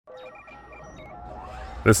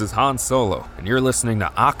This is Han Solo, and you're listening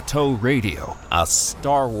to Octo Radio, a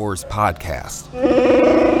Star Wars podcast.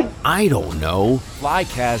 I don't know. Fly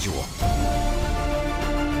casual.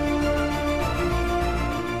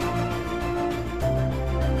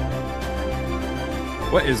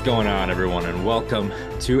 What is going on, everyone, and welcome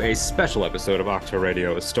to a special episode of Octo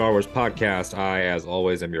Radio, a Star Wars podcast. I, as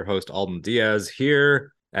always, am your host, Alden Diaz,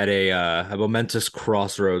 here at a momentous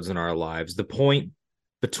crossroads in our lives. The point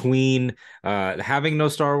between having no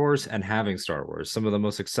Star Wars and having Star Wars. Some of the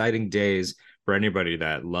most exciting days for anybody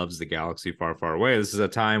that loves the galaxy far, far away. This is a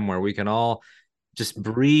time where we can all just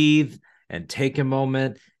breathe and take a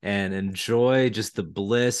moment and enjoy just the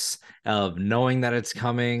bliss of knowing that it's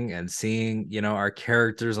coming and seeing, our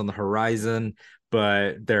characters on the horizon.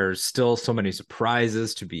 But there's still so many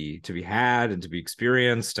surprises to be had and to be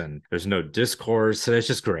experienced, and there's no discourse. So it's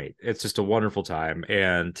just great. It's just a wonderful time.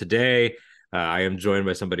 And today, I am joined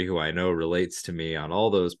by somebody who I know relates to me on all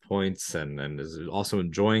those points and is also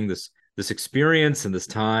enjoying this experience and this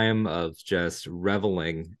time of just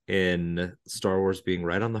reveling in Star Wars being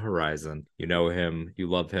right on the horizon. You know him, you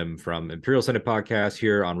love him from Imperial Senate Podcast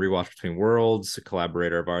here on Rewatch Between Worlds, a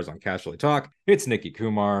collaborator of ours on Casually Talk. It's Nikki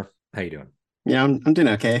Kumar. How you doing? Yeah, I'm doing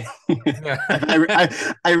okay.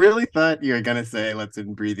 I really thought you were gonna say let's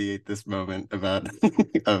abbreviate this moment about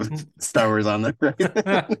of Star Wars on the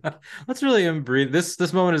right. Let's really breathe.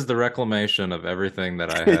 This moment is the reclamation of everything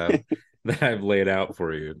that I have that I've laid out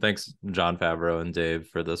for you. Thanks, Jon Favreau and Dave,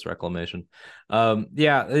 for this reclamation.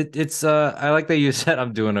 It's I like that you said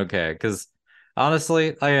I'm doing okay, because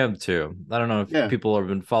honestly, I am too. I don't know if people have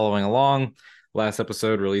been following along. Last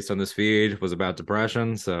episode released on this feed was about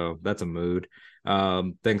depression, so that's a mood.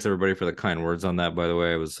 Thanks everybody for the kind words on that, by the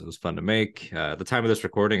way. It was fun to make. At the time of this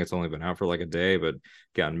recording, it's only been out for like a day, but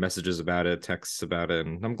gotten messages about it, texts about it,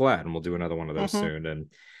 and I'm glad, and we'll do another one of those soon. And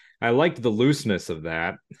I liked the looseness of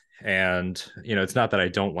that. And it's not that I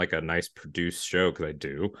don't like a nice produced show, because I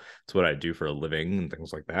do. It's what I do for a living and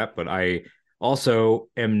things like that. But I also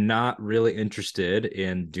am not really interested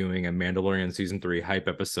in doing a Mandalorian season 3 hype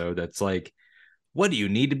episode that's like, what do you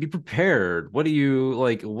need to be prepared? What do you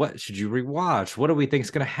like? What should you rewatch? What do we think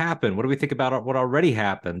is going to happen? What do we think about what already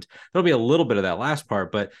happened? There'll be a little bit of that last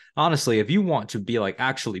part, but honestly, if you want to be like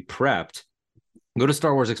actually prepped, go to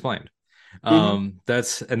Star Wars Explained.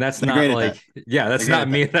 That's not like, that's not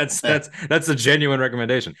me. That's a genuine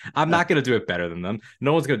recommendation. I'm not going to do it better than them.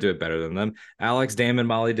 No one's going to do it better than them. Alex Damon,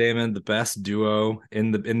 Molly Damon, the best duo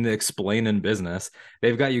in the explaining business.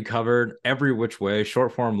 They've got you covered every which way: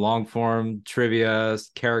 short form, long form, trivia,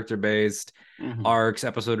 character based, arcs,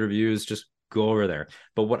 episode reviews. Just go over there.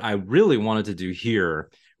 But what I really wanted to do here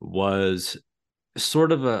was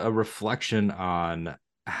sort of a reflection on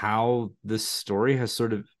how this story has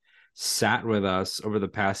sort of sat with us over the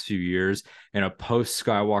past few years in a post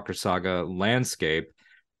Skywalker saga landscape.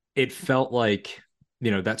 It felt like,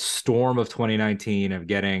 that storm of 2019 of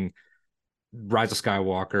getting Rise of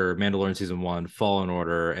Skywalker, Mandalorian season 1, Fallen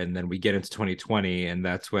Order, and then we get into 2020, and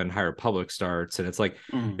that's when High Republic starts, and it's like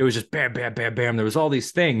it was just bam, bam, bam, bam. There was all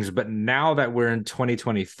these things, but now that we're in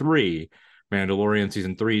 2023, Mandalorian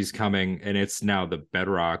season 3 is coming, and it's now the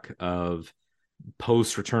bedrock of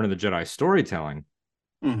post Return of the Jedi storytelling.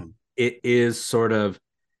 It is sort of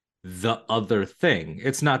the other thing.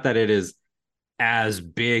 It's not that it is as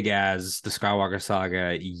big as the Skywalker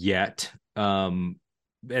saga yet. And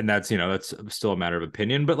that's, that's still a matter of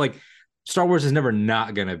opinion, but like Star Wars is never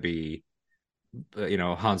not going to be,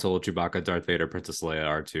 Han Solo, Chewbacca, Darth Vader, Princess Leia,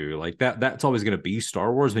 R2, like that's always going to be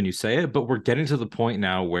Star Wars when you say it. But we're getting to the point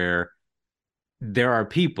now where there are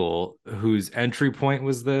people whose entry point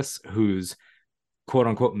was this, whose quote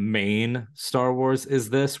unquote main Star Wars is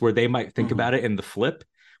this, where they might think about it in the flip,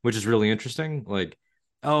 which is really interesting. Like,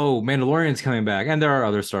 oh, Mandalorian's coming back, and there are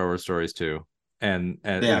other Star Wars stories too. And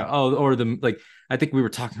or the, like, I think we were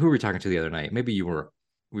talking, who were we talking to the other night? Maybe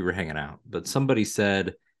we were hanging out, but somebody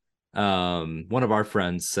said, one of our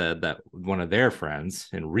friends said that one of their friends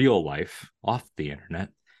in real life off the internet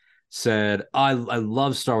said, I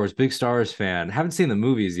love Star Wars, big Star Wars fan. Haven't seen the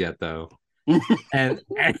movies yet though. and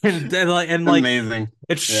like amazing.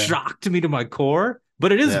 It shocked me to my core,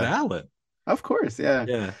 but it is valid. Of course,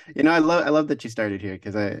 yeah. I love that you started here,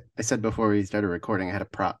 because I said before we started recording I had a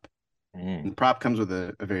prop. And the prop comes with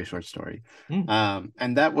a very short story.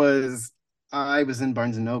 And that was, I was in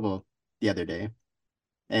Barnes and Noble the other day,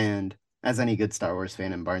 and as any good Star Wars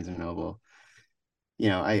fan in Barnes and Noble,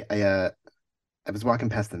 I was walking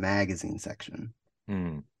past the magazine section,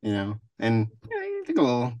 and take a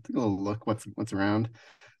little look what's around.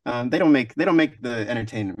 They don't make the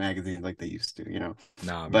entertainment magazines like they used to,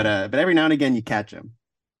 No, but every now and again you catch them,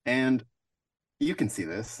 and you can see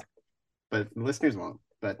this, but listeners won't.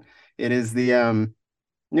 But it is the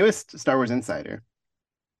newest Star Wars Insider,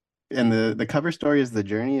 and the cover story is the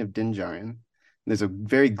journey of Din Djarin. There's a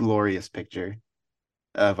very glorious picture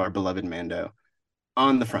of our beloved Mando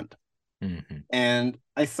on the front, and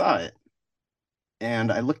I saw it,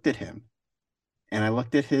 and I looked at him, and I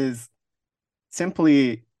looked at his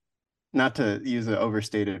simply, not to use an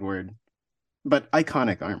overstated word, but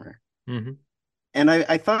iconic armor. And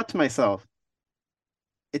I thought to myself,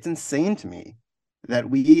 it's insane to me that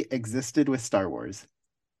we existed with Star Wars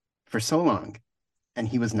for so long and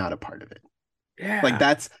he was not a part of it. Yeah. Like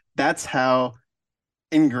that's how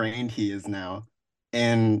ingrained he is now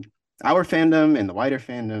in our fandom, in the wider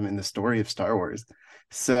fandom, in the story of Star Wars.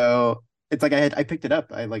 So it's like I picked it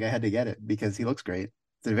up. I had to get it because he looks great.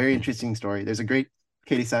 It's a very interesting story. There's a great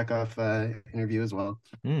Katie Sackhoff interview as well.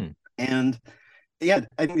 And yeah,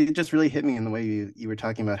 I think it just really hit me in the way you were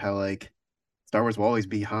talking about how like Star Wars will always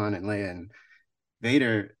be Han and Leia and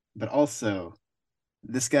Vader, but also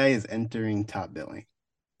this guy is entering top billing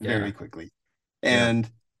very quickly. And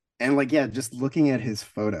like, yeah, just looking at his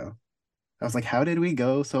photo, I was like, how did we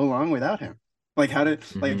go so long without him? Like, how did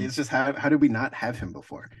like it's just how did we not have him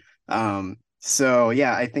before? So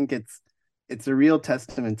yeah, I think it's a real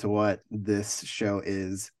testament to what this show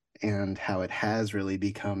is and how it has really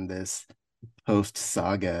become this post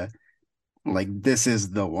saga. Like, this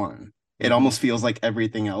is the one. It almost feels like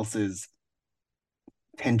everything else is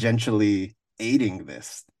tangentially aiding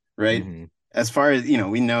this, right? As far as,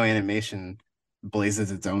 we know animation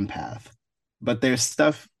blazes its own path, but there's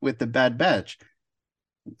stuff with the Bad Batch.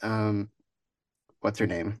 What's her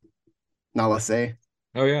name? Nala Se.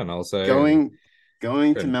 Oh yeah, Nala Se.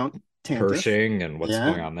 Going to Mount Tantiss. Pershing and what's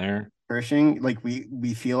going on there. Pershing, like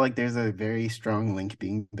we feel like there's a very strong link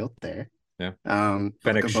being built there. Yeah.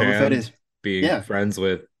 Fennec Shand is being friends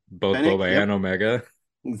with both Fennec, Boba and Omega.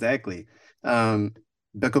 Exactly.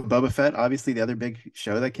 Book of Boba Fett, obviously the other big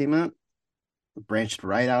show that came out, branched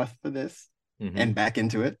right off of this and back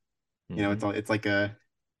into it. It's like a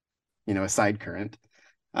a side current.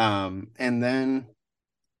 And then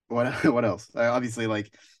what else? Obviously,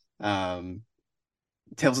 like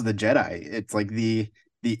Tales of the Jedi. It's like the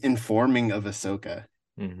informing of Ahsoka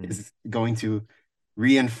is going to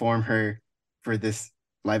re-inform her for this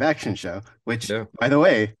live action show, which by the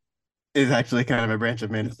way is actually kind of a branch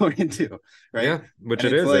of Mandalorian too, right? Yeah, which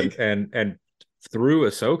it is, like, and through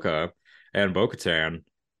Ahsoka and Bo-Katan,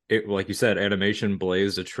 it, like you said, animation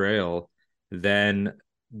blazed a trail. Then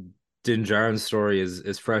Din Djarin's story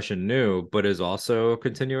is fresh and new, but is also a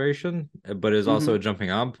continuation, but is also a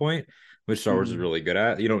jumping on point, which Star Wars is really good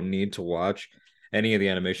at. You don't need to watch any of the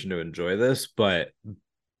animation to enjoy this, but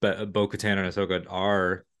Bo-Katan and Ahsoka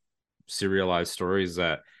are serialized stories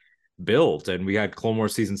that built, and we had Clone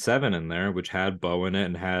Wars season 7 in there, which had Bo in it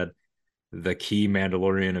and had the key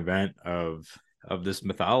Mandalorian event of this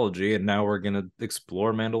mythology, and now we're gonna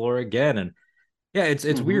explore Mandalore again. And yeah,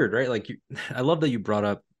 it's weird, right? Like, I love that you brought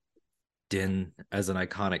up Din as an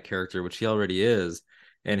iconic character, which he already is,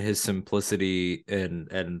 and his simplicity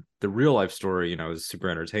and the real life story, is super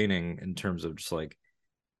entertaining in terms of just like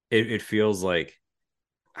it feels like,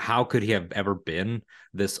 how could he have ever been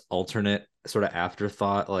this alternate sort of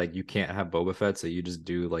afterthought? Like, you can't have Boba Fett, so you just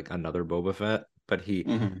do like another Boba Fett. But he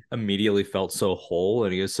immediately felt so whole,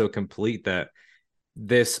 and he is so complete that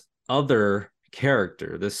this other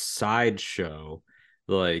character, this sideshow,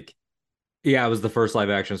 like, yeah, it was the first live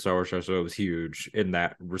action Star Wars show, so it was huge in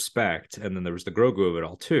that respect. And then there was the Grogu of it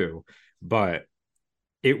all too. But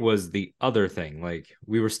it was the other thing. Like,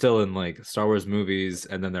 we were still in like Star Wars movies,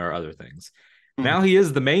 and then there are other things. Now he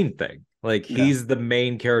is the main thing. Like, he's the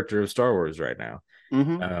main character of Star Wars right now,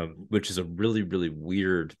 which is a really, really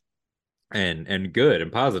weird and good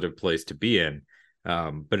and positive place to be in.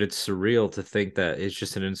 But it's surreal to think that it's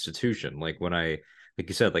just an institution. Like, like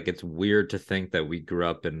you said, like, it's weird to think that we grew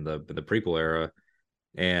up in the prequel era,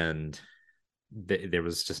 and there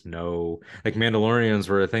was just no, like, Mandalorians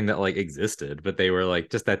were a thing that like existed, but they were like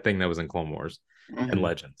just that thing that was in Clone Wars and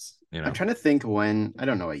Legends. I'm trying to think when, I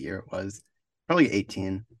don't know what year it was. Probably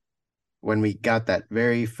 18, when we got that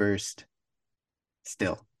very first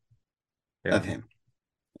still of him.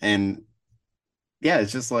 And yeah,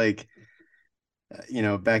 it's just like,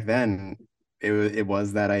 back then it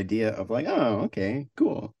was that idea of like, oh, okay,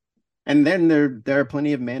 cool. And then there are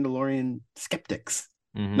plenty of Mandalorian skeptics,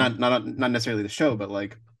 not necessarily the show, but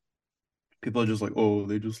like people are just like, oh,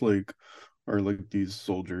 they just like are like these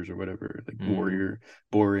soldiers or whatever, like warrior,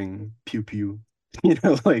 boring, pew pew.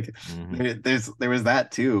 Like there was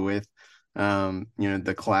that too with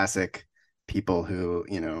the classic people who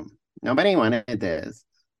nobody wanted this,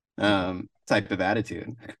 type of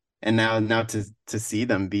attitude. And now to see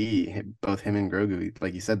them be both him and Grogu,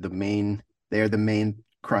 like you said, they are the main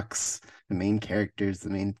crux, the main characters, the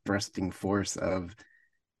main thrusting force of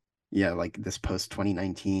like this post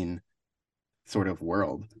 2019 sort of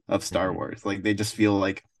world of Star Wars. Like they just feel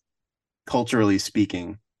like, culturally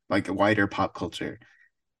speaking, like a wider pop culture,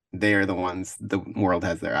 they are the ones the world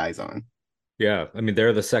has their eyes on. Yeah, I mean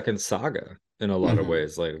they're the second saga in a lot of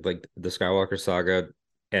ways. Like the Skywalker saga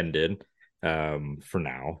ended for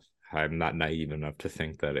now. I'm not naive enough to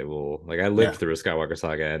think that it will, like, I lived through a Skywalker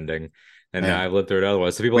saga ending, and now I've lived through it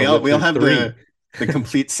otherwise. So we all have the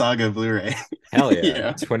complete saga Blu-ray. Hell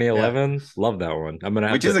yeah. 2011, love that one. I'm gonna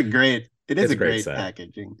have which is a great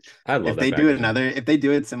packaging. I love if they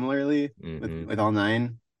do it similarly with all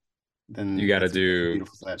 9, then you got to do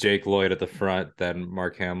Jake Lloyd at the front, then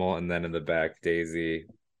Mark Hamill, and then in the back Daisy,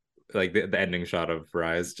 like the ending shot of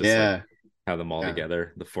Rise, just like have them all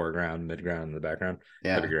together, the foreground, midground, and the background.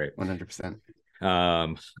 That'd be great.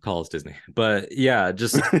 100%. Call us Disney, but yeah,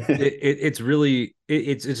 just it's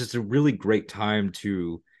just a really great time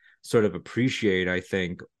to sort of appreciate, I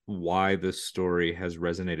think, why this story has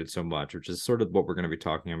resonated so much, which is sort of what we're going to be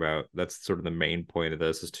talking about. That's sort of the main point of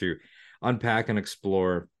this, is to unpack and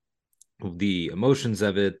explore the emotions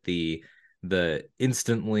of it, the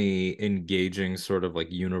instantly engaging sort of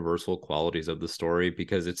like universal qualities of the story,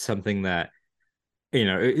 because it's something that, you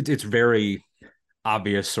know, it's very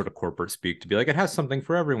obvious sort of corporate speak to be like, it has something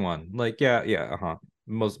for everyone. Like,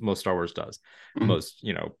 most Star Wars does. Most,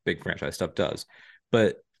 you know, big franchise stuff does.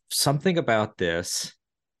 But something about this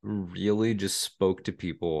really just spoke to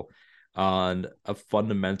people on a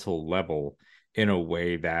fundamental level in a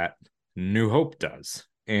way that New Hope does.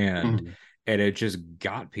 And it just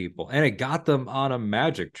got people, and it got them on a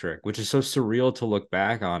magic trick, which is so surreal to look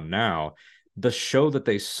back on now. The show that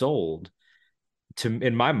they sold,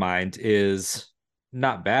 in my mind, is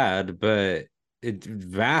not bad, but it's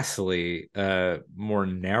vastly more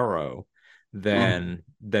narrow than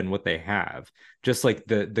what they have. Just like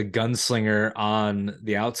the gunslinger on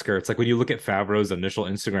the outskirts. Like when you look at Favreau's initial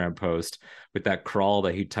Instagram post with that crawl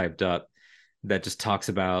that he typed up that just talks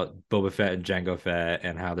about Boba Fett and Jango Fett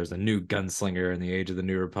and how there's a new gunslinger in the Age of the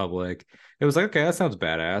New Republic, it was like, okay, that sounds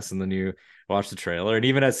badass. And then you watch the trailer, and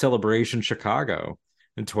even at Celebration Chicago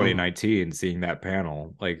in 2019, seeing that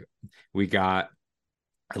panel, like, we got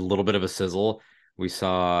a little bit of a sizzle. We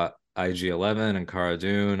saw IG-11 and Cara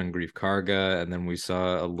Dune and Greef Karga, and then we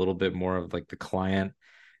saw a little bit more of like the client,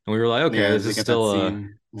 and we were like, okay, this is still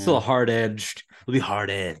a hard-edged. It'll be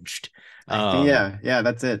hard-edged.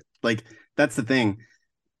 That's it. Like, that's the thing.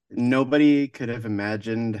 Nobody could have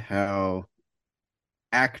imagined how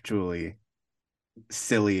actually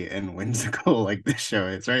silly and whimsical like this show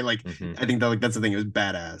is, right? Like, I think that that's the thing. It was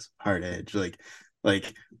badass, hard edge.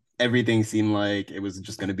 Like everything seemed like it was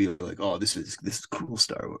just going to be like, oh, this is cool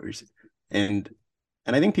Star Wars, and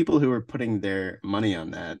I think people who were putting their money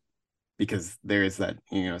on that, because there is that,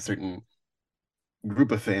 you know, certain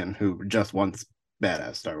group of fan who just wants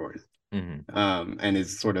badass Star Wars, and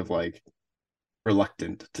is sort of like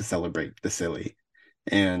reluctant to celebrate the silly.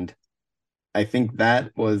 And I think that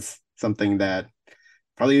was something that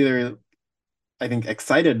probably either, I think,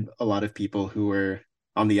 excited a lot of people who were,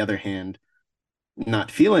 on the other hand, not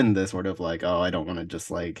feeling the sort of like, oh, I don't want to just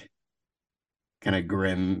like kind of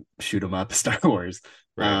grim shoot 'em up Star Wars.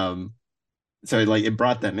 Right. So it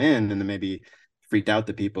brought them in, and then maybe freaked out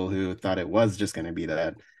the people who thought it was just going to be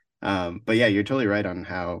that. But yeah, you're totally right on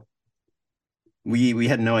how we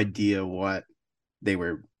had no idea what they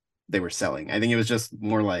were selling. I think it was just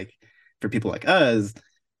more like, for people like us,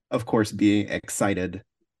 of course, being excited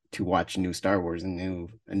to watch new Star Wars, and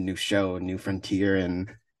a new show, a new frontier,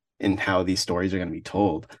 and how these stories are going to be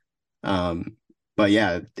told. But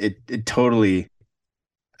yeah, it totally,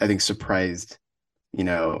 I think, surprised, you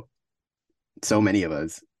know, so many of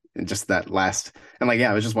us. And just that last, and like,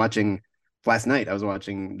 yeah, I was just watching last night. I was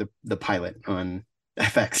watching the pilot on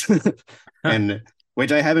FX, and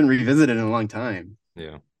which I haven't revisited in a long time.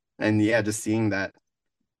 Yeah. And yeah, just seeing that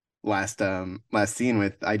last scene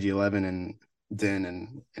with IG-11 and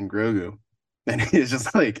Din and Grogu, and it's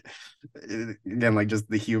just like, again, like just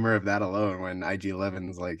the humor of that alone, when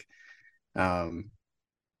IG-11's like,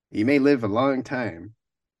 you may live a long time,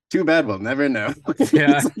 too bad we'll never know.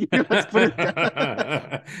 Yeah. Let's put it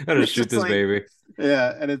down. Gotta shoot this, like, baby.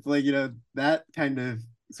 Yeah. And it's like, you know, that kind of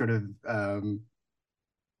sort of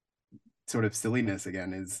silliness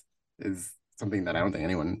again is something that I don't think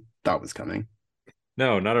anyone thought was coming.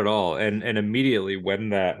 No, not at all. And immediately when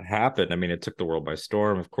that happened, I mean, it took the world by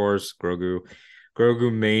storm, of course. Grogu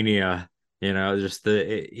mania, you know, just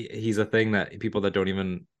he's a thing that people that don't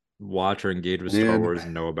even watch or engage with Star Wars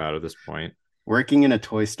know about at this point. Working in a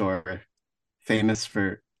toy store famous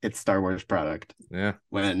for its Star Wars product. Yeah.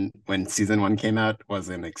 When season 1 came out was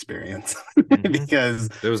an experience because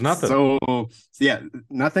there was nothing. So yeah,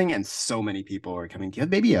 nothing, and so many people were coming. Do you have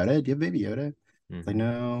Baby Yoda? Do you have Baby Yoda? It's like,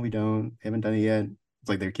 no, we don't. We haven't done it yet. It's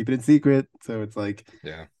like they're keeping it secret, so it's like,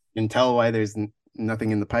 yeah, you can tell why there's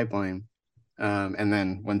nothing in the pipeline. And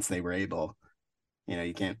then once they were able,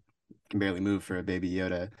 you can barely move for a Baby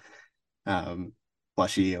Yoda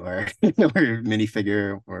plushie or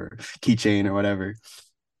minifigure or keychain or whatever.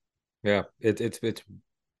 Yeah, it's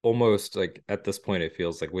almost like at this point it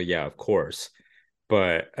feels like, well, yeah, of course,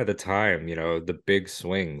 but at the time, the big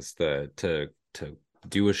swings, to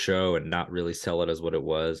do a show and not really sell it as what it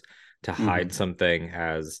was, to hide something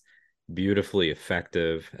as beautifully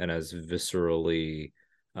effective and as viscerally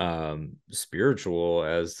spiritual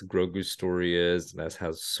as Grogu's story is, and as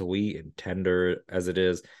how sweet and tender as it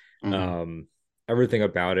is. Everything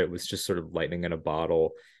about it was just sort of lightning in a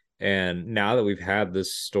bottle. And now that we've had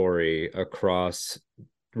this story across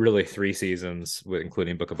really 3 seasons,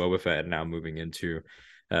 including Book of Boba Fett, and now moving into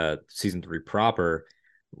season 3 proper,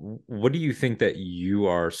 what do you think that you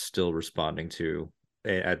are still responding to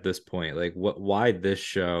at this point? Like, why this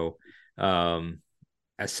show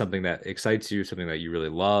as something that excites you, something that you really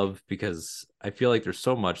love? Because I feel like there's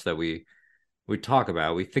so much that we talk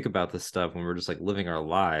about, we think about this stuff when we're just like living our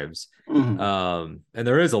lives. And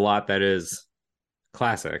there is a lot that is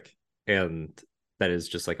classic and that is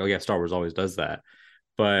just like, oh yeah, Star Wars always does that,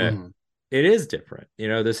 but it is different.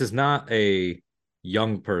 This is not a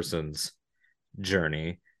young person's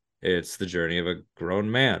journey. It's the journey of a grown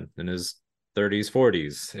man in his 30s,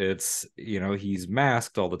 40s. It's, he's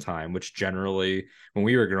masked all the time, which generally when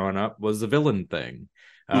we were growing up was a villain thing.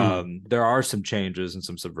 There are some changes and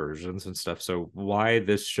some subversions and stuff. So why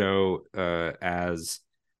this show as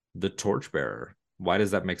the torchbearer? Why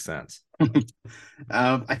does that make sense?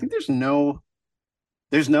 I think there's no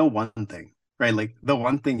one thing, right? Like, the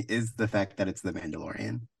one thing is the fact that it's the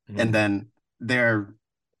Mandalorian, and then there are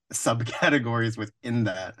subcategories within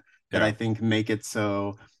that I think make it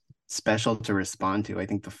so special to respond to. I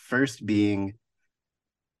think the first being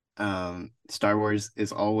Star Wars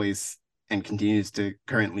is always and continues to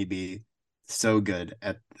currently be so good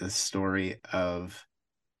at the story of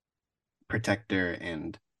protector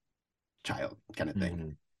and child kind of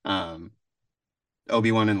thing.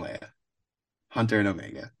 Obi-Wan and Leia, Hunter and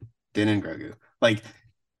Omega, Din and Grogu. Like,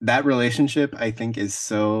 that relationship, I think, is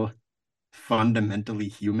so fundamentally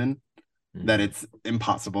human that it's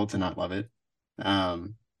impossible to not love it.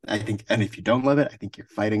 I think, and if you don't love it, I think you're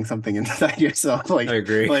fighting something inside yourself. Like, I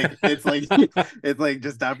agree. Like, it's like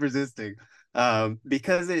just stop resisting.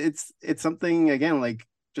 Because it's something, again, like,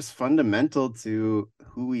 just fundamental to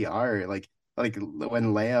who we are. Like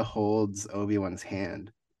when Leia holds Obi-Wan's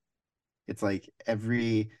hand, it's like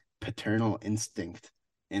every paternal instinct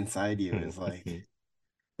inside you is like,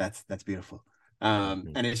 that's beautiful.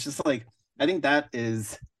 And it's just like, I think that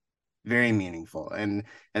is very meaningful, and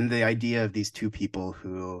the idea of these two people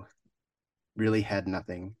who really had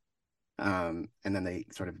nothing, and then they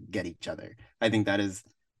sort of get each other. I think that is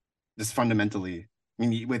just fundamentally, I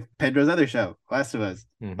mean, with Pedro's other show, Last of Us,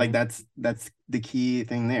 like that's the key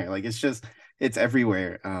thing there. Like, it's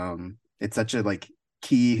everywhere. It's such a like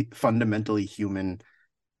key, fundamentally human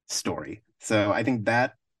story. So I think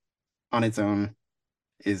that on its own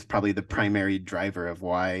is probably the primary driver of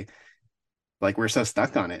why, like, we're so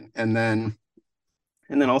stuck on it. And then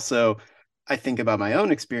also I think about my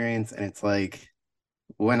own experience, and it's like,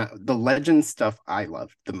 when the legend stuff I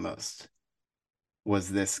loved the most was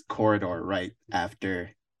this corridor right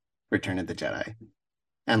after Return of the Jedi,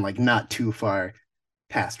 and like not too far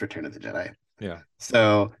past Return of the Jedi. Yeah.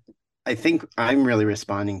 So I think I'm really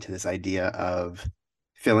responding to this idea of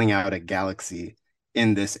filling out a galaxy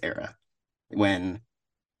in this era, when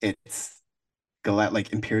it's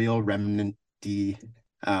like Imperial remnant,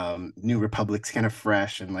 New Republic's kind of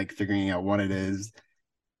fresh, and like figuring out what it is,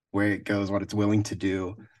 where it goes, what it's willing to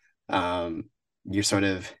do. You're sort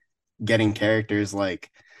of getting characters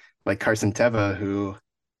like Carson Teva, who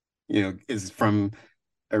is from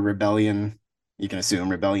a rebellion, you can assume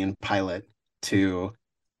rebellion pilot, to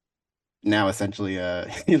now essentially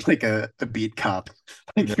like a beat cop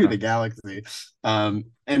through the galaxy. And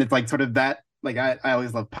it's like sort of that, like, I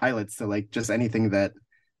always love pilots, so like just anything that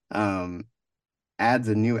adds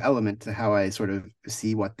a new element to how I sort of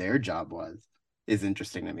see what their job was is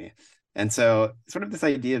interesting to me. And so sort of this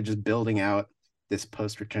idea of just building out this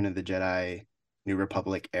post Return of the Jedi, New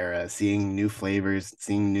Republic era, seeing new flavors,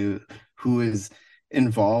 seeing who is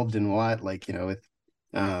involved in what, like, with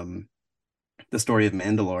the story of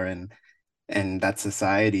Mandalore and that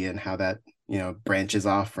society and how that, you know, branches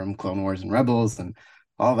off from Clone Wars and Rebels and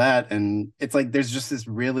all that. And it's like there's just this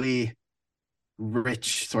really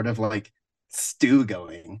rich sort of like stew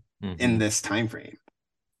going in this time frame.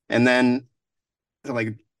 And then so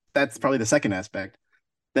like that's probably the second aspect.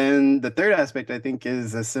 Then the third aspect I think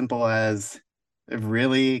is as simple as I've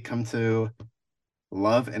really come to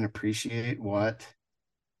love and appreciate what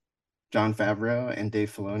Jon Favreau and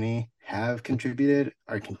Dave Filoni have contributed,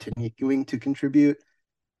 are continuing to contribute.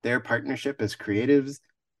 Their partnership as creatives,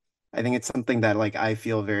 I think it's something that like I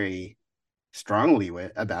feel very strongly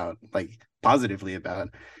about, like positively about,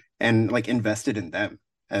 and like invested in them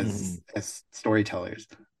as storytellers.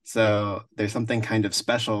 So there's something kind of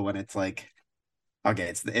special when it's like, okay,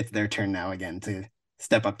 it's their turn now again to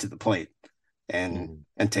step up to the plate and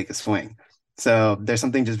take a swing. So there's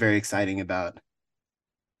something just very exciting about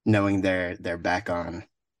knowing they're back on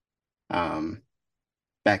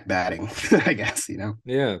back batting, I guess, you know.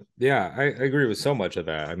 Yeah, I agree with so much of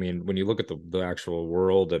that. I mean, when you look at the actual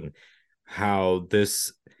world and how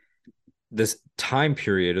this time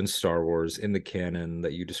period in Star Wars, in the canon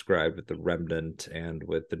that you described with the Remnant and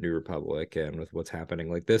with the New Republic and with what's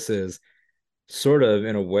happening, like this is sort of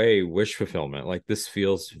in a way wish fulfillment. Like this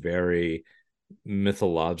feels very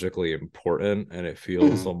mythologically important, and it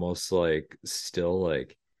feels almost like still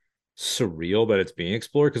like surreal that it's being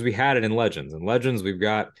explored, because we had it in Legends. In Legends, we've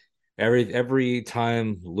got every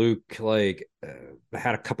time Luke like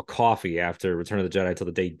had a cup of coffee after Return of the Jedi till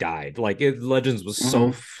the day he died. Like Legends was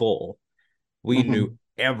so full. We knew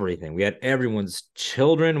everything. We had everyone's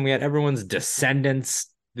children. We had everyone's descendants.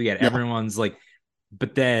 We had everyone's like.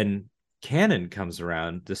 But then canon comes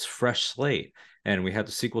around, this fresh slate, and we had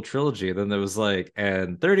the sequel trilogy. And then there was like,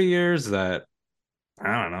 and 30 years that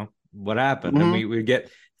I don't know what happened, and we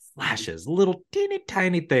get flashes, little teeny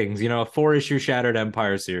tiny things, you know, a 4-issue Shattered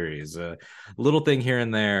Empire series, a little thing here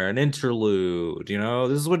and there, an interlude, you know,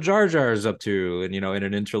 this is what Jar Jar is up to, and you know, in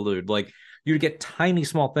an interlude, like you'd get tiny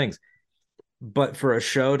small things. But for a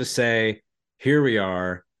show to say, here we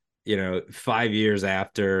are, you know, 5 years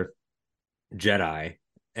after Jedi,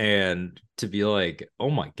 and to be like, oh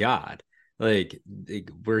my god, like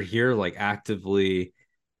we're here like actively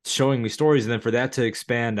showing me stories, and then for that to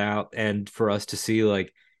expand out and for us to see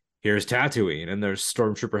like, here's Tatooine and there's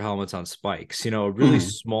stormtrooper helmets on spikes, you know, a really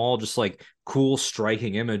small, just like cool,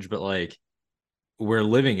 striking image, but like we're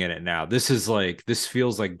living in it now. This is like, this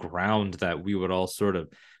feels like ground that we would all sort of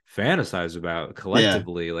fantasize about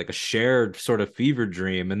collectively, like a shared sort of fever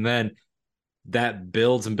dream. And then that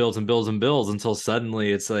builds and builds and builds and builds until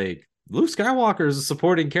suddenly it's like Luke Skywalker is a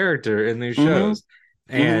supporting character in these shows,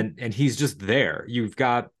 and he's just there. You've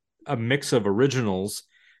got a mix of originals,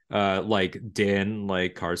 like Din,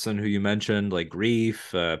 like Carson, who you mentioned, like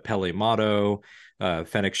Greef, Peli Motto,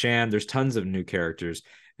 Fennec Shand. There's tons of new characters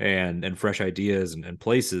and fresh ideas and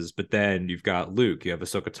places. But then you've got Luke, you have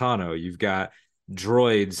Ahsoka Tano, you've got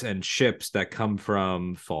droids and ships that come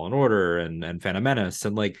from Fallen Order and Phantom Menace,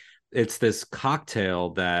 and like it's this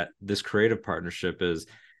cocktail that this creative partnership is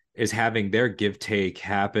having their give take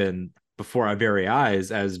happen before our very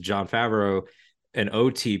eyes, as Jon Favreau, an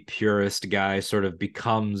OT purist guy, sort of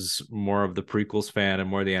becomes more of the prequels fan and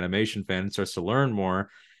more the animation fan, and starts to learn more.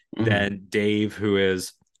 Then Dave, who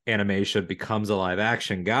is animation, becomes a live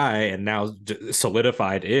action guy, and now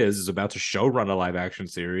solidified is about to show run a live action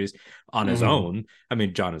series on his own. I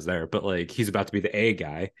mean, John is there, but like he's about to be the A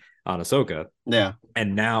guy on Ahsoka. Yeah.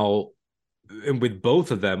 And now, and with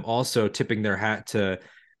both of them also tipping their hat to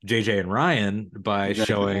JJ and Ryan by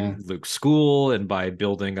showing Luke's school and by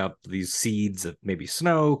building up these seeds of maybe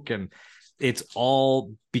Snoke, and it's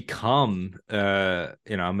all become you know,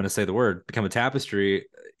 I'm going to say the word, become a tapestry,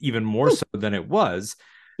 even more so than it was.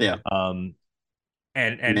 And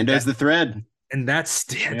there's the thread, and that's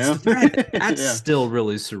that's still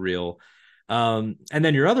really surreal. And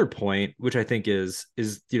then your other point, which I think is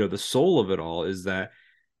you know, the soul of it all, is that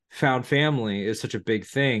found family is such a big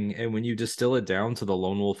thing, and when you distill it down to the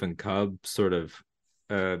lone wolf and cub sort of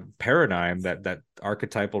paradigm, that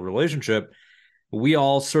archetypal relationship, we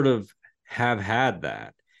all sort of have had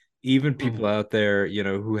that. Even people out there, you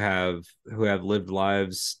know, who have lived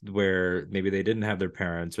lives where maybe they didn't have their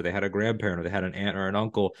parents, or they had a grandparent, or they had an aunt or an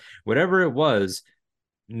uncle, whatever it was,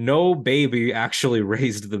 no baby actually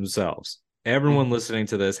raised themselves. Everyone listening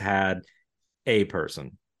to this had a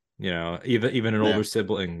person, you know, even an older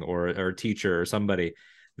sibling or a teacher or somebody.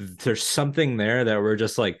 There's something there that we're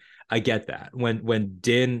just like, I get that. When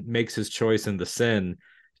Din makes his choice in the Sin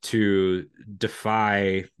to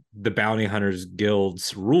defy the bounty hunters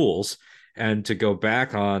guild's rules and to go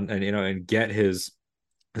back on and, you know, and get his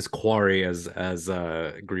his quarry, as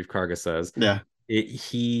Grief Karga says. Yeah.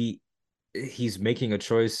 He's making a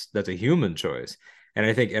choice that's a human choice. And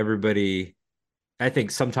I think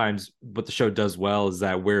sometimes what the show does well is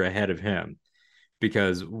that we're ahead of him,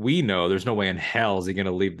 because we know there's no way in hell is he going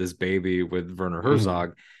to leave this baby with Werner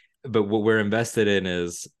Herzog. But what we're invested in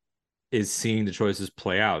is seeing the choices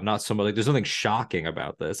play out. Not so much like there's nothing shocking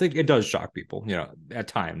about this. It does shock people, at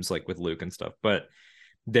times, like with Luke and stuff, but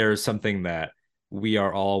there's something that we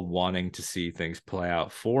are all wanting to see things play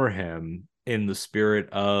out for him, in the spirit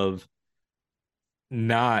of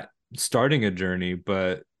not starting a journey,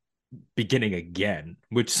 but beginning again,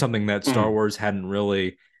 which is something that Star Wars hadn't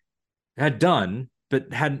really had done, but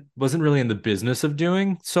wasn't really in the business of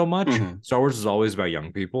doing so much. Star Wars is always about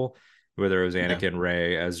young people, whether it was Anakin,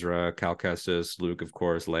 Rey, Ezra, Cal Kestis, Luke, of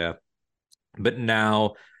course, Leia. But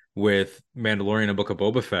now with Mandalorian and Book of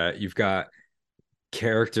Boba Fett, you've got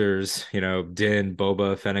characters, Din,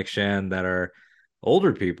 Boba, Fennec Shan, that are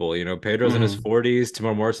older people. Pedro's in his 40s,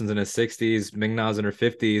 Tamora Morrison's in his 60s, Ming-Na's in her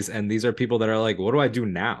 50s, and these are people that are like, what do I do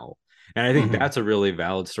now? And I think that's a really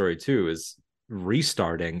valid story too, is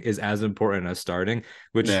restarting is as important as starting,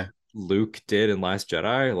 which Luke did in Last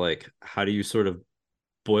Jedi. Like, how do you sort of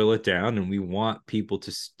boil it down? And we want people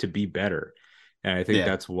to be better. And I think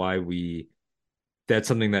that's why that's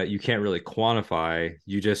something that you can't really quantify.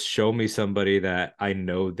 You just show me somebody that I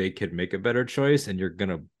know they could make a better choice, and you're going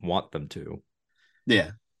to want them to.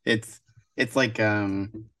 Yeah. It's like,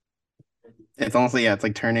 it's honestly, it's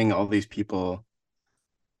like turning all these people,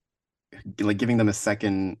 like giving them a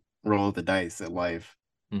second roll of the dice at life,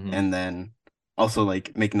 and then also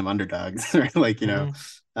like making them underdogs, right? Like,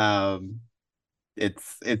 I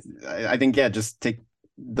think, just take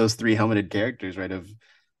those three helmeted characters, right, of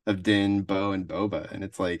Din, Bo, and Boba, and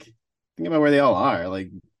it's like, think about where they all are.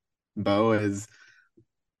 Like, Bo is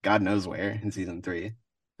God knows where in season 3,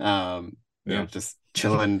 just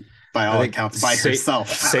chilling by all accounts by herself.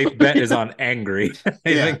 Safe bet is on angry.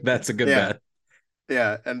 I think that's a good bet.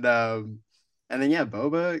 Yeah, and then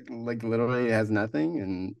Boba like literally has nothing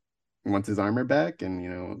and wants his armor back,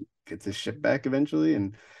 and gets his ship back eventually,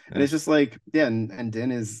 and it's just like and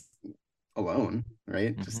Din is alone,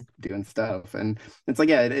 right? Just doing stuff, and it's like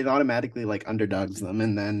it automatically like underdogs them,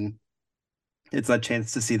 and then it's a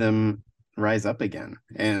chance to see them rise up again.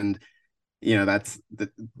 And that's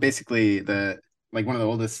basically like one of the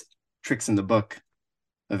oldest tricks in the book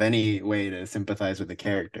of any way to sympathize with a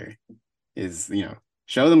character is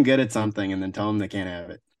show them good at something and then tell them they can't have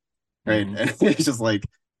it, right? And it's just like,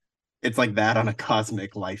 it's like that on a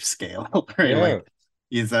cosmic life scale, right? Like,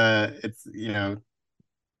 you're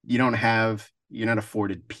not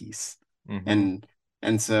afforded peace, and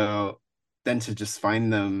so then to just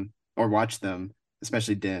find them or watch them,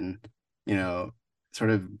 especially Din, sort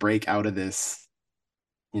of break out of this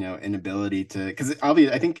inability to, because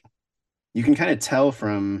obviously I think you can kind of tell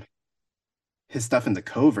from his stuff in the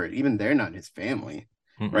covert, even they're not his family,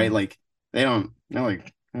 right? Like, they don't know,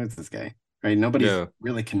 like, who's this guy, right? Nobody's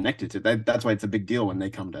really connected to that. That's why it's a big deal when they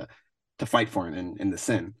come to fight for him in the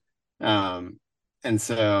Sin. And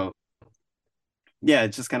so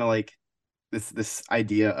it's just kind of like this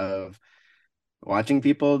idea of watching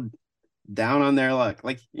people down on their luck.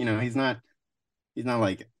 Like, he's not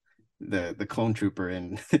like the clone trooper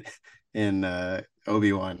in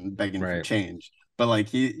Obi-Wan begging for change, but like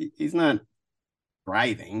he's not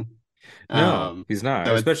thriving. No, he's not.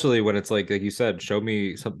 So especially when it's like you said, show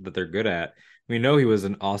me something that they're good at. We know he was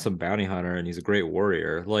an awesome bounty hunter and he's a great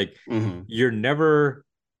warrior. Like, you're never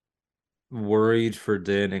worried for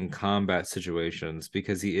Din in combat situations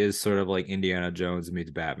because he is sort of like Indiana Jones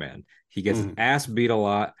meets Batman. He gets his ass beat a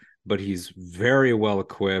lot, but he's very well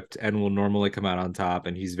equipped and will normally come out on top,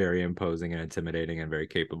 and he's very imposing and intimidating and very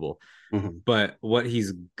capable. But what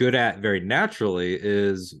he's good at very naturally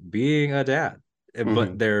is being a dad.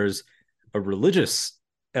 But there's a religious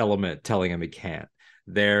element telling him he can't.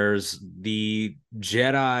 There's the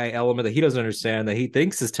Jedi element that he doesn't understand that he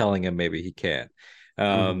thinks is telling him maybe he can't.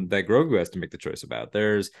 That Grogu has to make the choice about.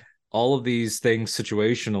 There's all of these things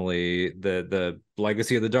situationally. The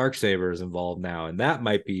legacy of the Darksaber is involved now, and that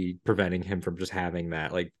might be preventing him from just having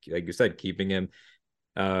that, like you said, keeping him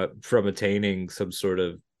from attaining some sort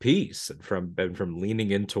of peace and from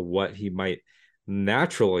leaning into what he might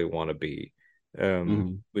naturally want to be,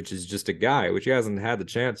 which is just a guy, which he hasn't had the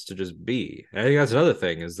chance to just be. And I think that's another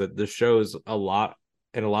thing, is that this show's a lot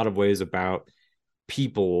of ways about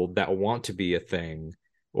people that want to be a thing,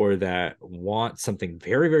 or that want something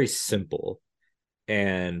very, very simple,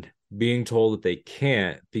 and being told that they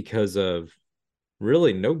can't because of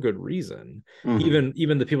really no good reason.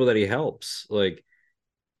 Even the people that he helps, like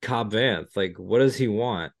Cobb Vanth, like, what does he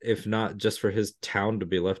want if not just for his town to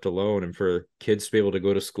be left alone and for kids to be able to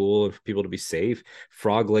go to school and for people to be safe?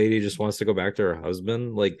 Frog Lady just wants to go back to her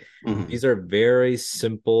husband. Like, these are very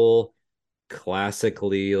simple,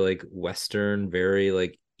 classically like Western, very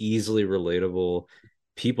like easily relatable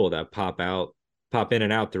people that pop in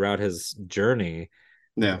and out throughout his journey.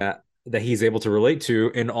 Yeah. That he's able to relate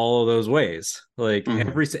to in all of those ways. Like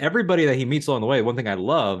everybody that he meets along the way. One thing I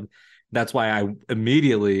love, that's why I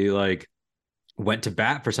immediately like went to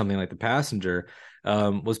bat for something like The Passenger,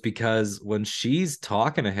 was because when she's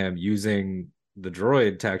talking to him using the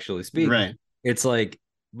droid to actually speak, right, it's like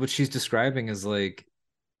what she's describing is like,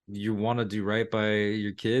 you want to do right by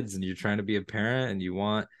your kids and you're trying to be a parent and you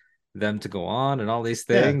want them to go on and all these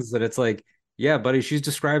things. And it's like, yeah, buddy, she's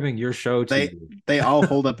describing your show to you. They all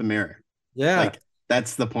hold up a mirror. Yeah. Like,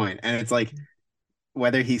 that's the point. And it's like,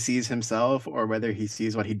 whether he sees himself or whether he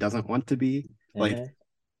sees what he doesn't want to be, like,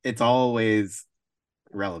 it's always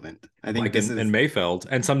relevant. I think like in Mayfeld.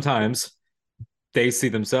 And sometimes they see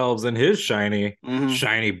themselves in his shiny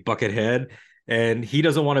bucket head. And he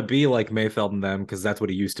doesn't want to be like Mayfeld and them because that's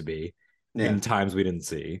what he used to be in times we didn't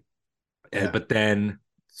see. But then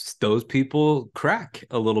those people crack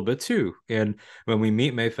a little bit too. And when we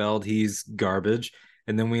meet Mayfeld, he's garbage.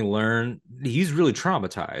 And then we learn he's really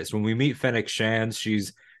traumatized. When we meet Fennec Shand,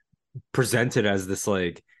 she's presented as this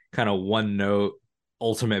like kind of one note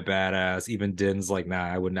ultimate badass. Even Din's like, nah,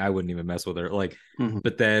 I wouldn't even mess with her. Like,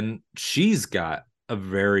 but then she's got a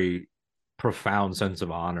very profound sense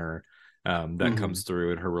of honor that comes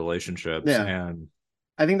through in her relationships. And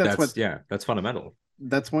I think that's that's fundamental.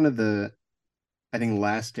 That's one of the, I think,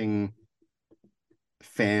 lasting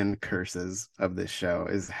fan curses of this show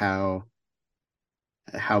is how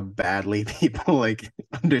badly people like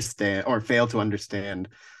understand or fail to understand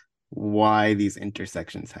why these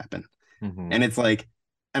intersections happen. And it's like,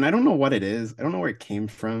 and I don't know what it is. I don't know where it came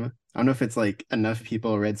from. I don't know if it's like enough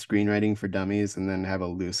people read Screenwriting for Dummies and then have a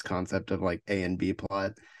loose concept of like A and B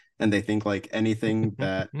plot, and they think like anything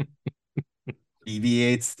that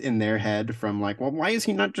deviates in their head from like, well, why is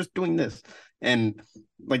he not just doing this? And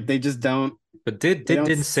like they just don't. But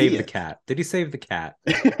didn't save the cat? Did he save the cat?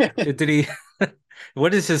 did he?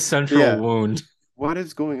 What is his central wound? What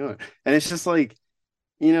is going on? And it's just like,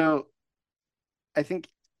 you know, I think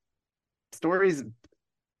stories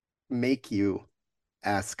make you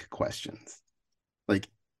ask questions like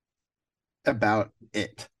about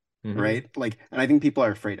it, right? Like, and I think people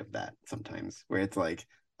are afraid of that sometimes, where it's like,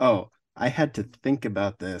 oh, I had to think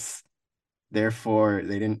about this, therefore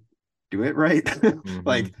they didn't do it right.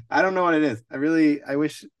 Like, I don't know what it is. I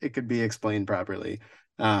wish it could be explained properly,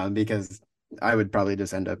 because I would probably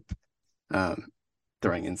just end up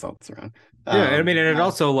throwing insults around. I mean, and it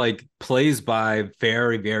also like plays by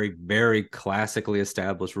very, very, very classically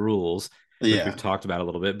established rules, which we've talked about a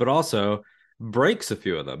little bit, but also breaks a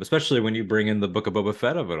few of them, especially when you bring in the Book of Boba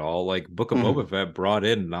Fett of it all. Like, Book of Boba Fett brought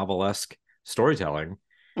in novelesque storytelling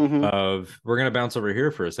of, we're going to bounce over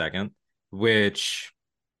here for a second, which,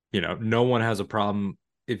 you know, no one has a problem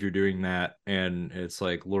if you're doing that. And it's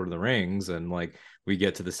like Lord of the Rings, and like we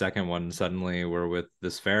get to the second one and suddenly we're with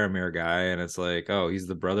this Faramir guy and it's like, oh, he's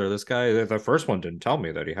the brother of this guy. The first one didn't tell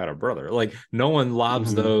me that he had a brother. Like, no one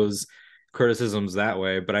lobs those criticisms that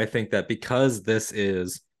way. But I think that because this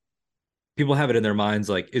is, people have it in their minds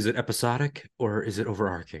like, is it episodic or is it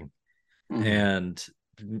overarching? And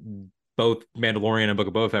both Mandalorian and Book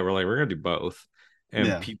of Boba Fett were like, we're gonna do both,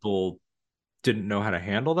 and people didn't know how to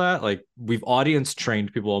handle that. Like, we've audience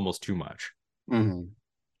trained people almost too much.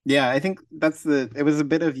 Yeah, I think it was a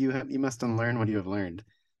bit of you must unlearn what you have learned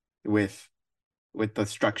with the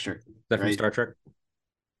structure. Is that from Star Trek?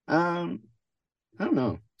 I don't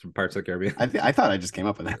know. From Pirates of the Caribbean. I thought I just came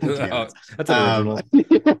up with that. Oh, that's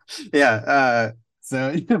original. Yeah.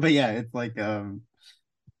 So, but yeah, it's like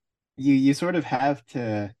you sort of have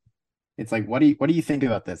to. It's like, what do you think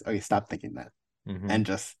about this? Okay, stop thinking that, and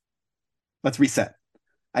just let's reset.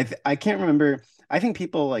 I can't remember. I think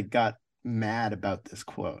people like got mad about this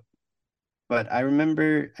quote, but I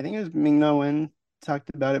remember, I think it was Ming-Na Wen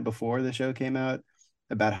talked about it before the show came out,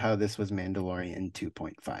 about how this was Mandalorian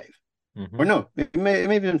 2.5. Or no, it may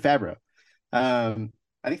have been Favreau. I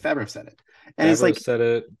think Favreau said it, and Favreau it's like said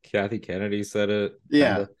it. Kathy Kennedy said it.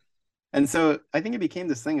 Yeah, kinda. And so I think it became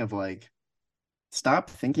this thing of like, stop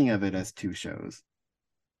thinking of it as two shows.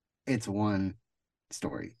 It's one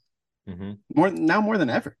story. More than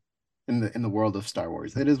ever in the world of Star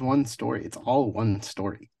Wars, it is one story. It's all one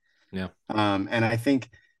story. Yeah. And I think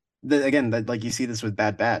that, again, that like you see this with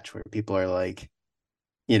Bad Batch, where people are like,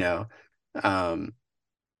 the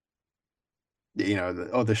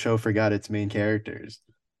show forgot its main characters.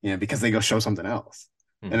 because they go show something else.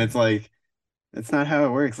 And it's like, it's not how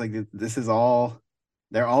it works. Like this is all,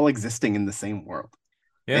 they're all existing in the same world.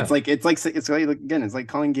 Yeah. It's like again, it's like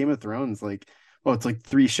calling Game of Thrones like, oh, it's like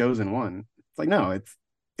 3 shows in one. It's like, no,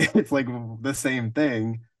 it's like the same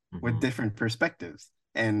thing with different perspectives,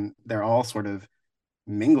 and they're all sort of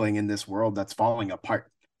mingling in this world that's falling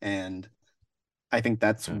apart. And I think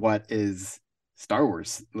that's what is Star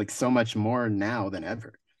Wars, like so much more now than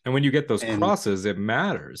ever. And when you get those crosses, it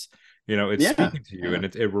matters. It's speaking to you, and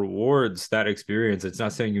it rewards that experience. It's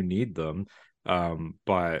not saying you need them.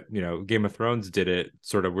 But Game of Thrones did it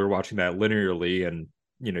sort of, we're watching that linearly, and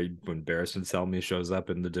when Barristan Selmy shows up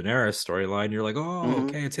in the Daenerys storyline, you're like, oh,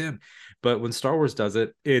 okay, it's him. But when Star Wars does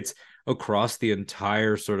it, it's across the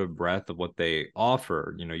entire sort of breadth of what they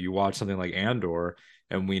offer. You watch something like Andor,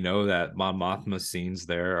 and we know that Mon Mothma scenes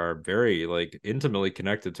there are very like intimately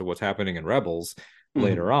connected to what's happening in Rebels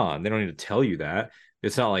later on. They don't need to tell you that.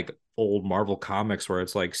 It's not like old Marvel comics where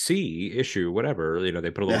it's like, see issue, whatever,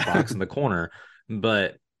 they put a little box in the corner.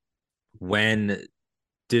 But when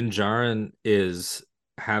Din Djarin is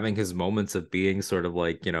having his moments of being sort of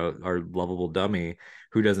like, our lovable dummy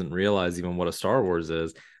who doesn't realize even what a Star Wars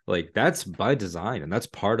is, like that's by design, and that's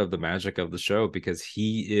part of the magic of the show, because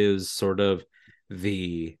he is sort of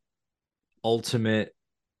the ultimate,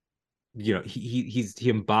 he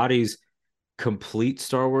embodies complete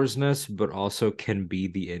Star Warsness, but also can be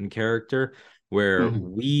the in character, where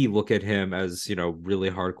we look at him as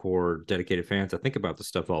really hardcore dedicated fans that think about this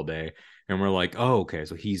stuff all day, and we're like, oh, okay,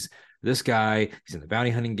 so he's this guy, he's in the bounty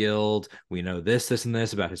hunting guild, we know this and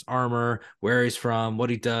this about his armor, where he's from, what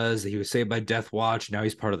he does, he was saved by Death Watch, now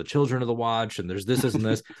he's part of the Children of the Watch, and there's this and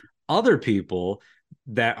this. Other people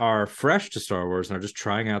that are fresh to Star Wars and are just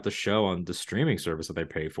trying out the show on the streaming service that they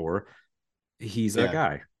pay for, he's a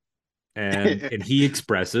guy. And he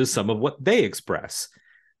expresses some of what they express.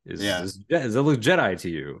 Is a Jedi to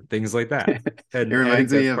you, things like that. And it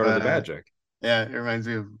reminds me of part of the magic. Yeah, it reminds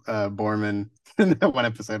me of Borman in that one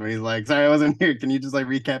episode where he's like, sorry, I wasn't here, can you just like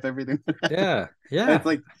recap everything? Yeah. And it's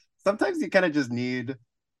like sometimes you kind of just need,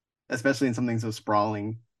 especially in something so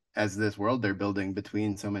sprawling as this world they're building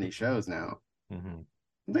between so many shows now,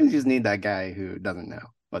 sometimes you just need that guy who doesn't know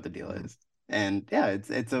what the deal is. And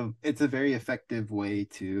it's a very effective way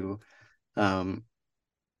to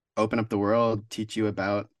open up the world, teach you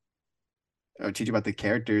about the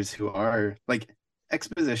characters who are like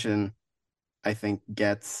exposition. I think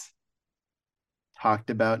gets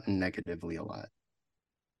talked about negatively a lot.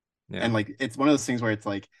 And like it's one of those things where it's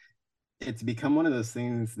like it's become one of those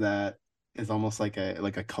things that is almost like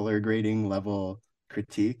a color grading level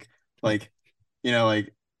critique. Like,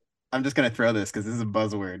 like I'm just gonna throw this because this is a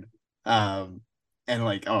buzzword. And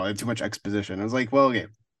like, oh, too much exposition. I was like, well, okay,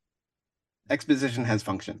 exposition has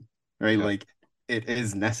function, right? Like it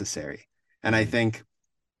is necessary. And I think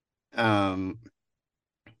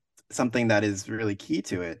something that is really key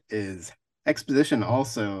to it is exposition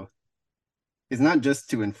also is not just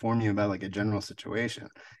to inform you about like a general situation.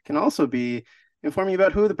 It can also be informing you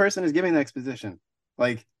about who the person is giving the exposition.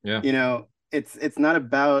 Like, it's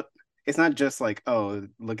not just like, oh,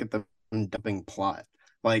 look at the dumping plot.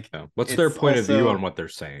 Like, what's their point of view on what they're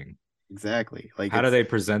saying? Exactly. Like, how do they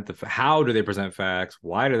present how do they present facts?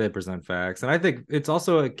 Why do they present facts? And I think it's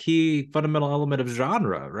also a key fundamental element of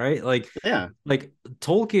genre, right? Like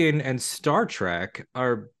Tolkien and Star Trek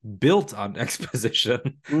are built on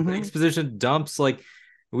exposition. Exposition dumps, like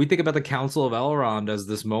we think about the Council of Elrond as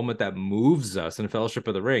this moment that moves us in Fellowship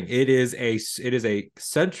of the Ring. It is a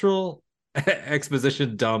central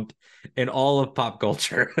exposition dump in all of pop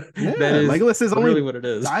culture. That is Legolas is really only what it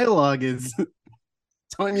is. Dialogue is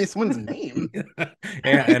telling me someone's name.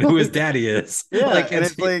 And who his daddy is. And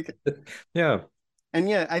it's like and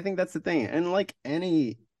I think that's the thing. And like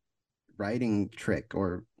any writing trick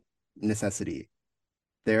or necessity,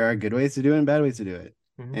 there are good ways to do it and bad ways to do it.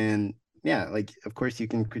 And like of course you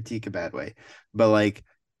can critique a bad way, but like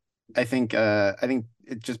I think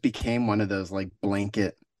it just became one of those like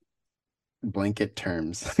blanket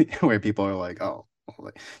terms where people are like, oh,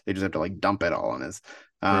 they just have to like dump it all on us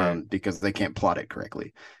because they can't plot it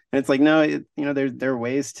correctly. And it's like, no, there are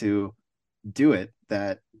ways to do it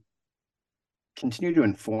that continue to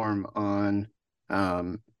inform on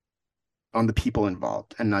the people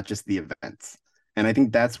involved and not just the events. And I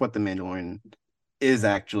think that's what The Mandalorian is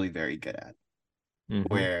actually very good at,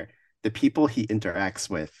 where the people he interacts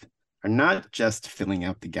with are not just filling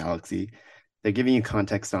out the galaxy. They're giving you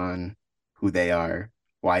context on who they are,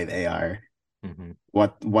 why they are,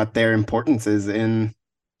 what their importance is in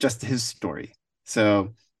just his story.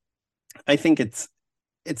 So I think it's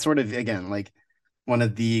sort of, again, like one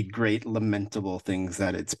of the great lamentable things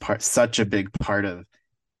that it's such a big part of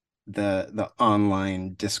the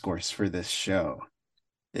online discourse for this show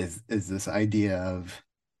is this idea of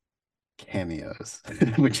cameos,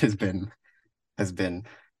 which has been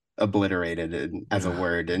obliterated as a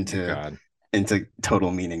word into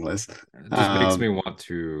total meaningless. It just makes me want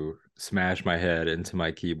to smash my head into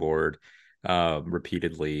my keyboard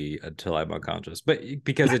repeatedly until I'm unconscious. But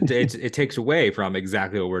because it takes away from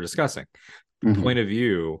exactly what we're discussing. Point of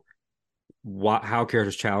view, how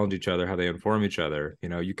characters challenge each other, how they inform each other. You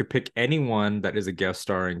know, you could pick anyone that is a guest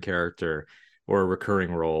starring character or a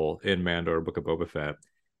recurring role in Mando or Book of Boba Fett,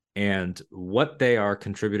 and what they are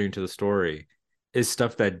contributing to the story is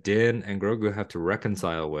stuff that Din and Grogu have to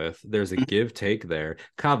reconcile with. There's a give take there.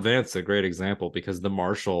 Cobb Vanth's a great example because the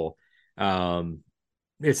Marshal,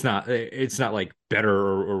 it's not like better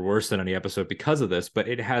or worse than any episode because of this, but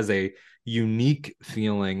it has a unique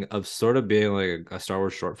feeling of sort of being like a Star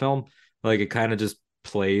Wars short film. Like it kind of just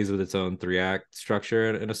plays with its own 3-act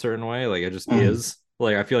structure in a certain way. Like it just is.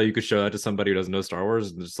 Like I feel like you could show that to somebody who doesn't know Star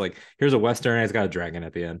Wars and just like, here's a Western and it's got a dragon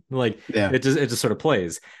at the end. Like it just sort of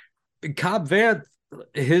plays. Cobb Vanth,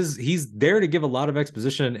 he's there to give a lot of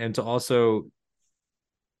exposition and to also,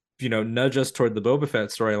 you know, nudge us toward the Boba Fett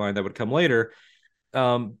storyline that would come later.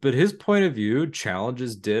 But his point of view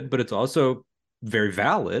challenges Din, but it's also very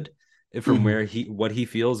valid from where what he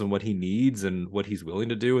feels and what he needs and what he's willing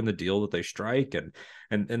to do and the deal that they strike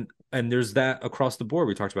and there's that across the board.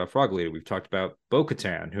 We talked about Frog Lady, we've talked about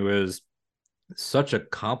Bo-Katan, who is such a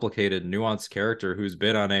complicated, nuanced character who's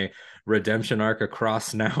been on a redemption arc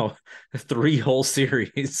across now 3 whole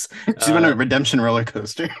series. She's been a redemption roller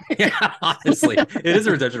coaster. Yeah, honestly, it is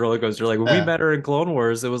a redemption roller coaster. Like when we met her in Clone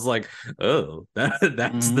Wars, it was like, oh,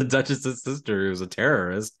 that's the Duchess's sister who's a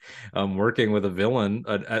terrorist, working with a villain,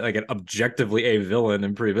 like an objectively a villain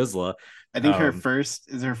in Pre Vizsla. I think her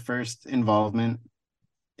first involvement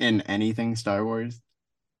in anything Star Wars,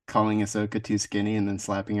 calling Ahsoka too skinny and then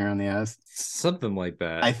slapping her on the ass, something like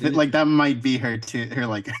that. I think like that might be her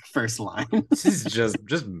like first line. She's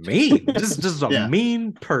just mean, just a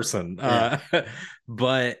mean person.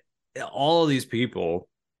 But all of these people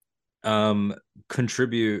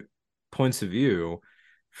contribute points of view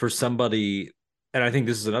for somebody, and I think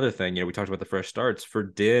this is another thing. You know, we talked about the fresh starts for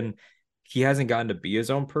Din. He hasn't gotten to be his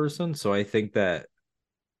own person, so I think that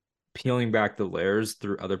peeling back the layers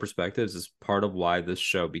through other perspectives is part of why this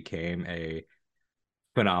show became a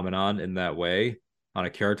phenomenon in that way, on a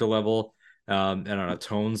character level, and on a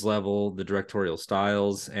tones level, the directorial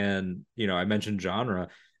styles. And, you know, I mentioned genre.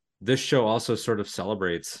 This show also sort of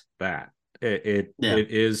celebrates that. It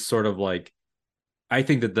is sort of like, I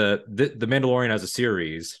think that the Mandalorian as a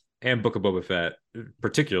series and Book of Boba Fett,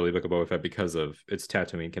 particularly Book of Boba Fett, because of its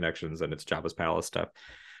Tatooine connections and its Jabba's palace stuff.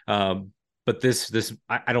 But this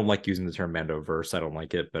I don't like using the term Mandoverse. I don't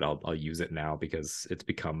like it, but I'll use it now because it's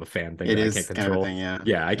become a fan thing. It that is I can't control. Kind of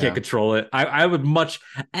thing, I can't control it. I would much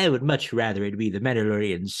rather it be the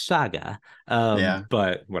Mandalorian saga.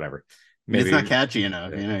 But whatever. Maybe it's not catchy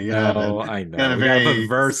enough. You know, I know. We have a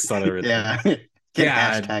verse on everything.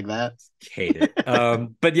 Can't hashtag that. Hate it.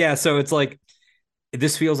 But yeah, so it's like,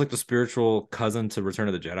 this feels like the spiritual cousin to Return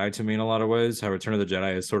of the Jedi to me in a lot of ways. How Return of the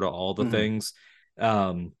Jedi is sort of all the things.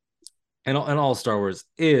 And all Star Wars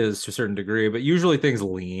is to a certain degree, but usually things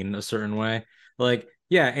lean a certain way. Like,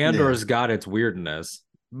 Andor's got its weirdness,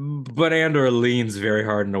 but Andor leans very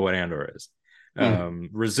hard into what Andor is.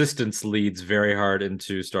 Resistance leads very hard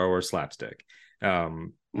into Star Wars slapstick.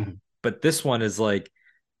 But this one is like,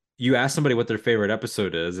 you ask somebody what their favorite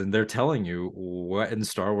episode is, and they're telling you what in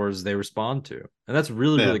Star Wars they respond to. And that's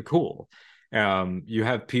really, really cool. You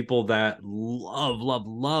have people that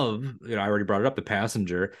love, you know, I already brought it up, The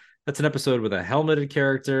Passenger. That's an episode with a helmeted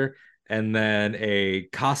character and then a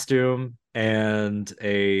costume and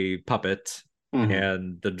a puppet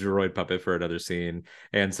and the droid puppet for another scene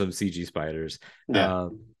and some CG spiders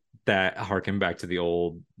that harken back to the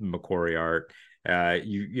old Macquarie art.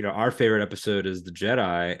 You know, our favorite episode is The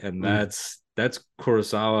Jedi, and that's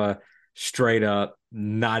Kurosawa straight up.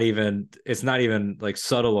 It's not even like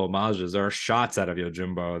subtle homages. There are shots out of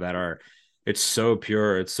Yojimbo that are, it's so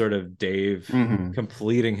pure. It's sort of Dave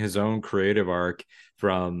completing his own creative arc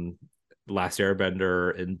from Last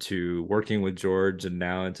Airbender into working with George and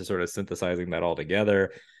now into sort of synthesizing that all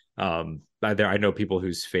together. I know people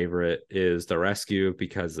whose favorite is The Rescue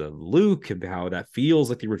because of Luke and how that feels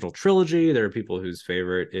like the original trilogy. There are people whose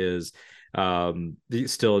favorite is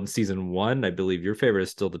still in season 1. I believe your favorite is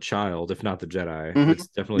still The Child, if not The Jedi. It's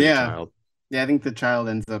definitely The Child. Yeah, I think The Child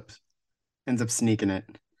ends up sneaking it.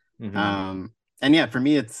 And yeah, for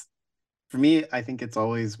me, it's for me, I think it's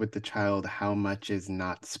always with the child how much is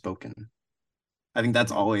not spoken. I think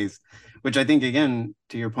that's always, which I think again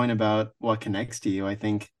to your point about what connects to you. I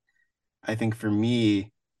think for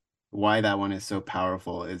me, why that one is so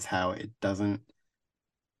powerful is how it doesn't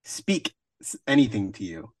speak anything to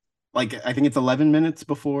you. Like I think it's 11 minutes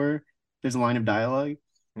before there's a line of dialogue.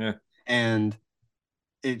 Yeah. And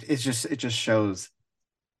it just shows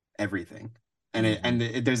everything. And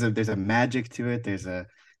there's a magic to it. There's a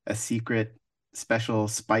secret special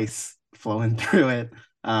spice flowing through it.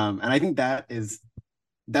 And I think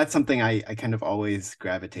that's something I kind of always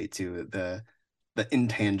gravitate to, the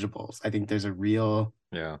intangibles. I think there's a real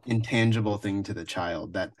intangible thing to the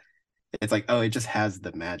child that it's like, oh, it just has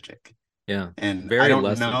the magic. Yeah. And very I don't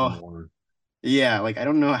less know. Yeah, like I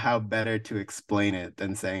don't know how better to explain it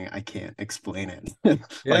than saying I can't explain it.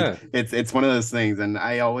 Like it's one of those things, and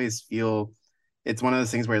I always feel it's one of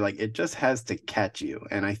those things where like it just has to catch you.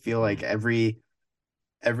 And I feel like every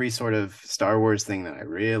sort of Star Wars thing that I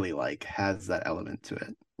really like has that element to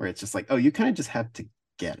it, where it's just like, oh, you kind of just have to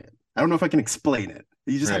get it. I don't know if I can explain it.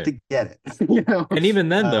 You just have to get it. You know? And even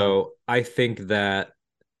then, though, I think that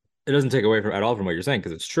it doesn't take away from at all from what you're saying,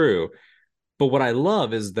 because it's true. But what I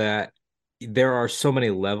love is that there are so many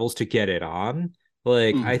levels to get it on.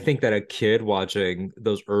 Like, I think that a kid watching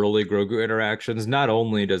those early Grogu interactions, not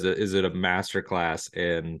only is it a masterclass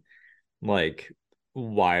in like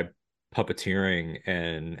why puppeteering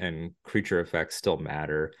and creature effects still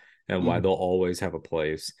matter, and why they'll always have a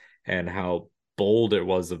place, and how bold it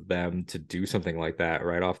was of them to do something like that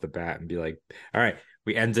right off the bat and be like, all right,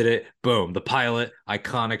 we ended it, boom, the pilot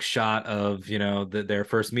iconic shot of, you know, their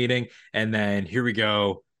first meeting, and then here we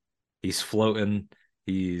go, he's floating,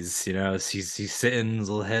 he's, you know, he's sitting, his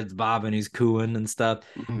little head's bobbing, he's cooing and stuff.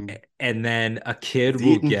 And then a kid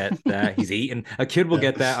will get that. He's eating. A kid will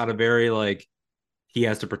get that on a very like, he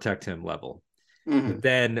has to protect him level. But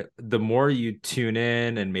then the more you tune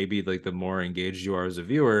in and maybe like the more engaged you are as a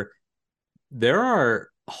viewer, there are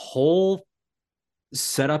whole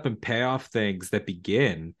setup and payoff things that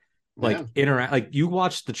begin like interact. Like you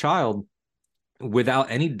watch the child without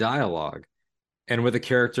any dialogue, and with a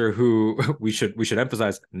character who we should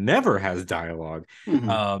emphasize never has dialogue.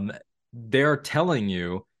 They're telling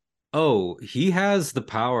you, oh, he has the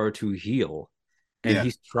power to heal, and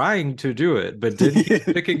he's trying to do it, but didn't keep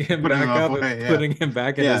picking him back up and putting him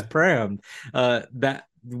back in his pram. That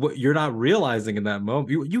what you're not realizing in that moment,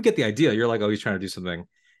 you get the idea. You're like, oh, he's trying to do something.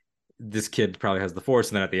 This kid probably has the force,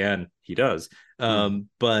 and then at the end he does.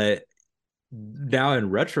 But now in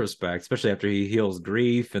retrospect, especially after he heals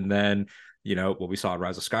grief, and then, you know, what we saw in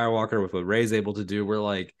Rise of Skywalker with what Rey's able to do, we're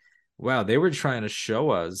like, wow, they were trying to show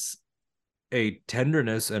us a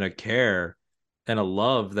tenderness and a care and a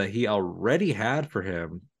love that he already had for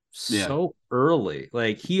him so early.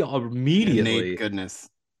 Like he immediately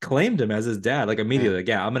claimed him as his dad, like immediately, like,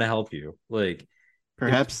 I'm gonna help you. Like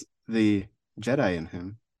perhaps the Jedi in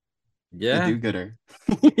him, the do-gooder.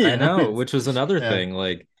 I know, which was another thing,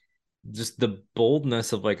 like just the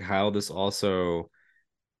boldness of like how this also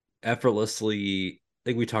effortlessly, I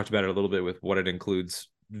think we talked about it a little bit with what it includes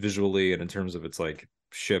visually and in terms of its like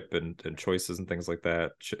ship and choices and things like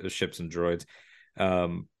that, ships and droids,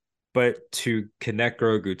 but to connect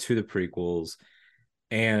Grogu to the prequels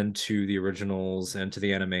and to the originals and to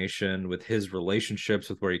the animation with his relationships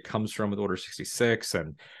with where he comes from with Order 66,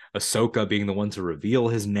 and Ahsoka being the one to reveal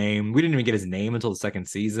his name. We didn't even get his name until the second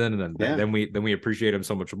season, and then we appreciate him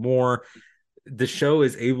so much more. The show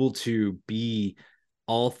is able to be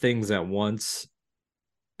all things at once,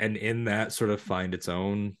 and in that sort of find its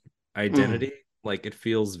own identity. Like it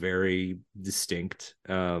feels very distinct.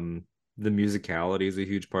 The musicality is a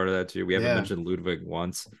huge part of that too. We haven't mentioned Ludwig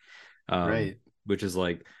once, which is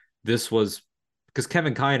like, this was because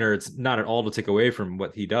Kevin Kiner, it's not at all to take away from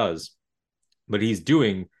what he does, but he's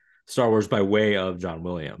doing Star Wars by way of John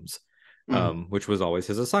Williams, which was always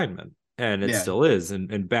his assignment, and it still is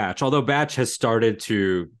in Batch, although Batch has started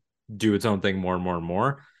to do its own thing more and more and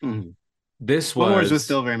more. This was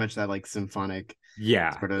still very much that like symphonic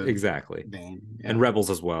sort of exactly vein, and Rebels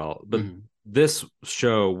as well, but this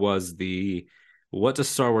show was the, what does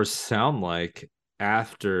Star Wars sound like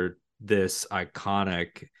after this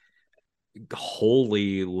iconic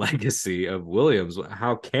holy legacy of Williams?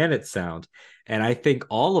 How can it sound? And I think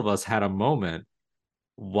all of us had a moment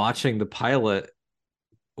watching the pilot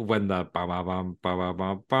when the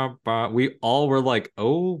we all were like,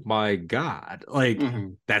 oh my god, like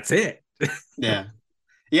that's it.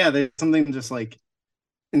 There's something just like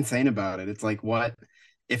insane about it. It's like, what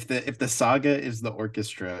if the saga is the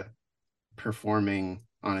orchestra performing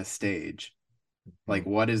on a stage, like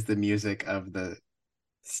what is the music of the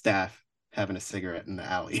staff having a cigarette in the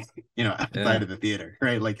alley, outside of the theater,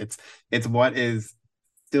 right? Like it's what is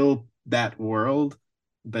still that world,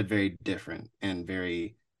 but very different and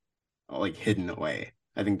very like hidden away.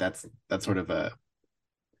 I think that's sort of a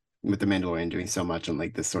with the Mandalorian doing so much on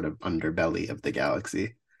like this sort of underbelly of the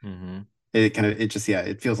galaxy.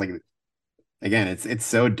 It feels like, again, it's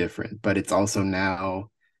so different, but it's also now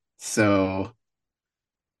so,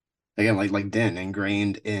 again, like Din,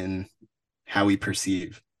 ingrained in how we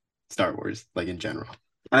perceive Star Wars, like in general.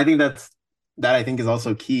 And I think that I think is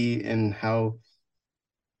also key in how,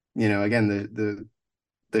 again,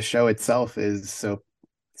 the show itself is so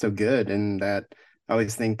good, and that I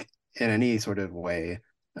always think in any sort of way,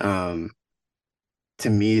 to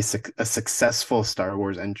me, a successful Star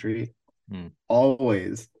Wars entry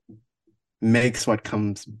always makes what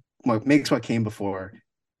came before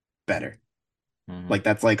better. Like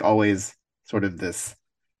that's like always sort of this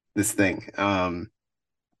thing.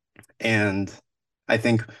 And I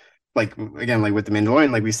think, like, again, like with the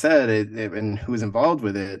Mandalorian, like we said, and who's involved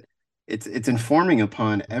with it, it's informing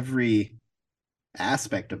upon every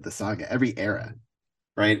aspect of the saga, every era,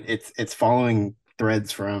 right? It's following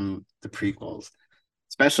threads from the prequels,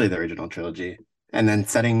 especially the original trilogy, and then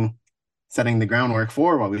setting the groundwork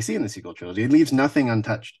for what we see in the sequel trilogy. It leaves nothing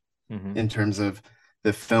untouched in terms of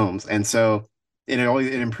the films, and so it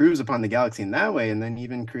improves upon the galaxy in that way. And then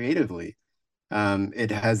even creatively,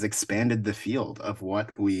 it has expanded the field of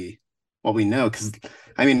what we know. Because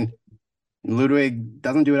I mean, Ludwig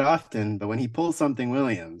doesn't do it often, but when he pulls something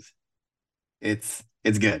Williams, it's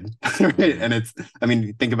good, right?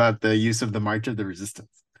 And think about the use of the March of the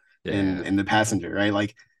Resistance in The Passenger, right?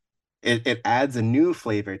 Like it adds a new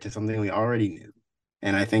flavor to something we already knew.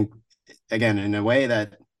 And I think, again, in a way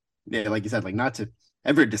that, like you said, like not to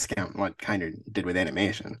ever discount what Kiner did with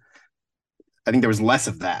animation, I think there was less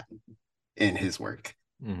of that in his work.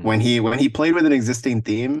 When he played with an existing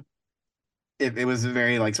theme, it was a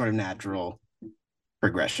very like sort of natural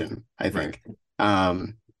progression, I think. Right.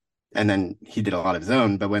 And then he did a lot of his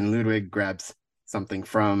own. But when Ludwig grabs something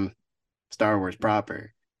from Star Wars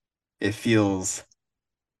proper, it feels,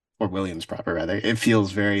 or Williams proper rather, it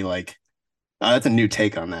feels very like, that's a new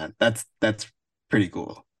take on that. That's pretty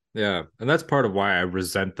cool. Yeah, and that's part of why I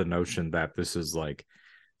resent the notion that this is like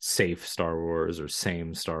safe Star Wars or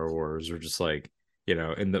same Star Wars, or just like,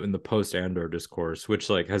 in the post Andor discourse, which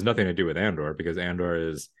like has nothing to do with Andor, because Andor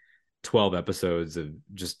is 12 episodes of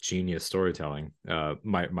just genius storytelling.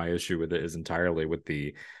 My issue with it is entirely with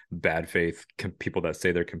the bad faith people that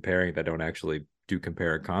say they're comparing, that don't actually do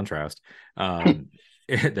compare and contrast,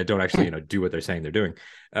 that don't actually do what they're saying they're doing.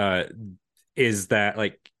 Is that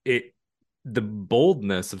like the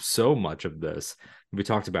boldness of so much of this? We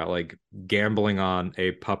talked about like gambling on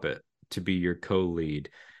a puppet to be your co-lead,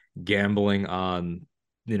 gambling on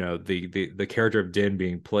the character of Din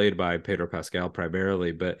being played by Pedro Pascal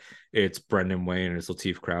primarily, but it's Brendan Wayne and it's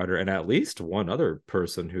Lateef Crowder and at least one other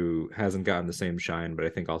person who hasn't gotten the same shine, but I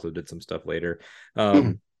think also did some stuff later.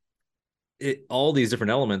 All these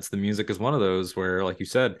different elements, the music is one of those where, like you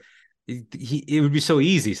said, it would be so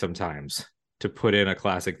easy sometimes to put in a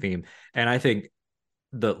classic theme. And I think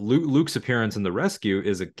the Luke's appearance in The Rescue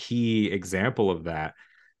is a key example of that,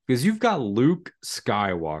 because you've got Luke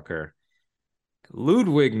Skywalker.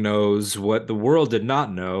 Ludwig knows what the world did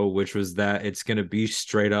not know, which was that it's going to be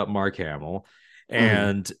straight up Mark Hamill.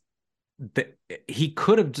 And he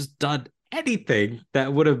could have just done anything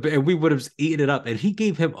that would have been, we would have eaten it up. And he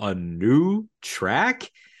gave him a new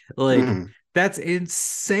track. Like, that's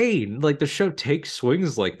insane. Like, the show takes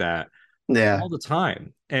swings like that all the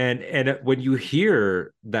time. And when you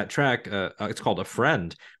hear that track, it's called A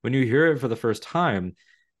Friend. When you hear it for the first time,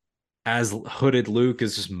 as hooded Luke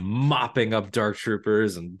is just mopping up dark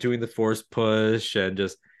troopers and doing the force push, and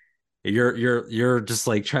just you're just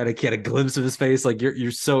like trying to get a glimpse of his face, like you're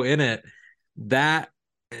so in it, that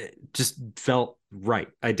just felt right.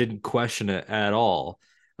 I didn't question it at all.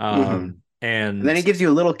 And then he gives you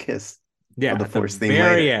a little kiss. Yeah, the force theme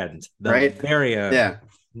very later, end, the very end. Yeah,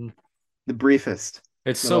 the briefest.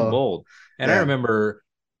 It's so bold. And I remember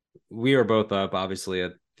we were both up, obviously,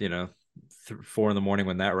 at 4 a.m.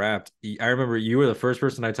 when that wrapped. I remember you were the first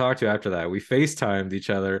person I talked to after that. We FaceTimed each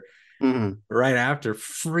other right after,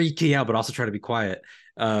 freaking out, but also trying to be quiet.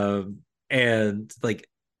 And like,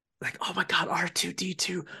 oh my God,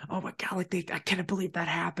 R2D2. Oh my God, like I can't believe that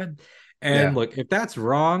happened. And look, if that's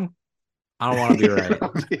wrong, I don't want to be right.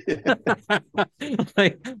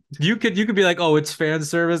 Like you could be like, oh, it's fan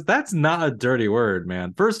service. That's not a dirty word,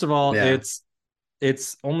 man. First of all,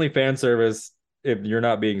 it's only fan service if you're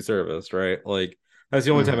not being serviced, right? Like, that's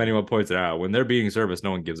the only time anyone points it out. When they're being serviced, no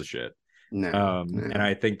one gives a shit. And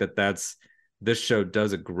I think this show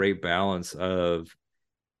does a great balance of,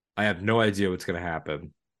 I have no idea what's going to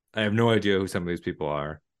happen. I have no idea who some of these people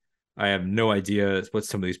are. I have no idea what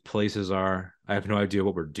some of these places are. I have no idea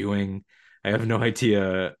what we're doing. I have no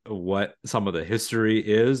idea what some of the history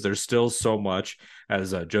is. There's still so much,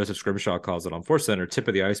 as Joseph Scrimshaw calls it on Force Center, tip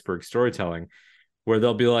of the iceberg storytelling, where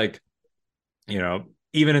they'll be like,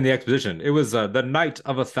 even in the exposition, it was the night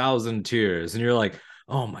of 1,000 tears. And you're like,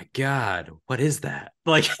 oh my God, what is that?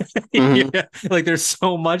 Like, like there's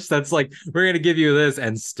so much that's like, we're going to give you this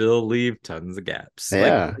and still leave tons of gaps.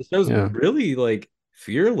 Yeah. Like, the show's really like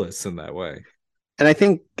fearless in that way. And I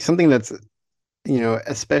think something that's,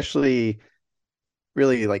 especially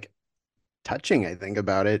really like touching, I think,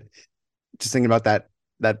 about it, just thinking about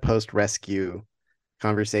that post-rescue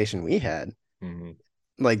conversation we had,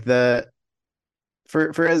 like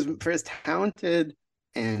for as talented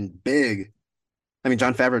and big, I mean,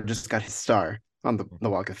 Jon Favreau just got his star on the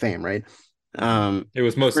Walk of Fame, right? It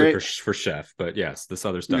was mostly for Chef, but yes, this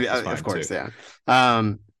other stuff is fine, of course, too.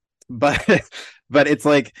 Yeah. But it's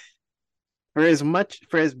like, for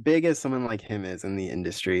as big as someone like him is in the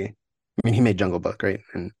industry, I mean, he made Jungle Book, right,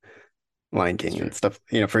 and Lion King and stuff.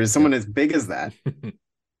 For someone as big as that,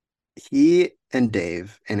 he and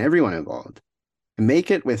Dave and everyone involved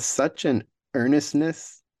make it with such an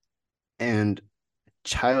earnestness and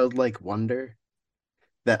childlike wonder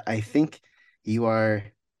that I think you are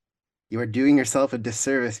doing yourself a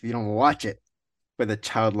disservice if you don't watch it with a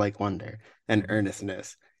childlike wonder and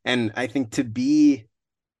earnestness. And I think to be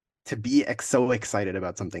so excited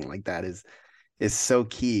about something like that is so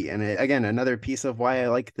key. And again, another piece of why I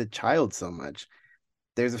like The Child so much.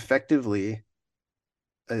 There's effectively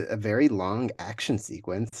a very long action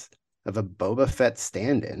sequence of a Boba Fett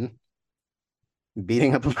stand-in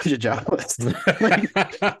beating up a bunch of Jawas.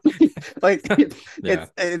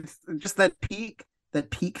 It's just that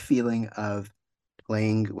peak feeling of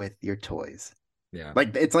playing with your toys. Yeah.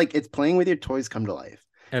 It's playing with your toys come to life.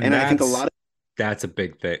 And I think that's a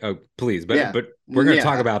big thing. Oh, please. But we're going to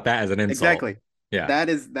talk about that as an insult. Exactly. Yeah.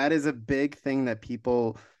 That is a big thing that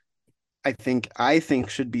people, I think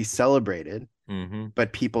should be celebrated,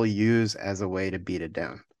 but people use as a way to beat it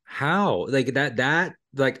down. How? Like that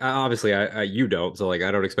like, obviously you don't, so like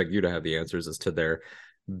I don't expect you to have the answers as to their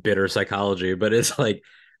bitter psychology, but it's like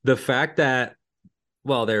the fact that,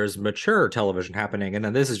 well, there's mature television happening and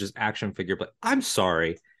then this is just action figure play. I'm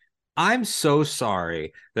so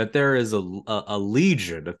sorry that there is a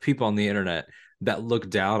legion of people on the internet that look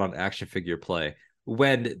down on action figure play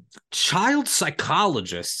when child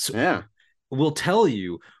psychologists will tell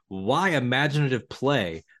you why imaginative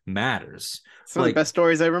play matters. Some of the best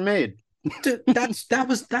stories ever made.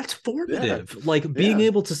 That's formative. Yeah. Like being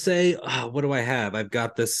able to say, oh, what do I have? I've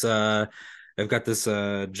got this Jabba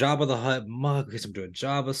the Hutt mug because I'm doing a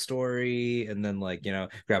Jabba story, and then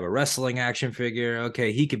grab a wrestling action figure.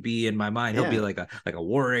 Okay, he could be in my mind. He'll be like a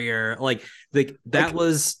warrior. Like that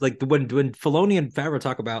was like when Filoni and Favreau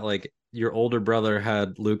talk about like your older brother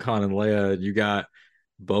had Luke, Han, and Leia. You got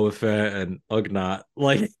Boba Fett and Ugnaught.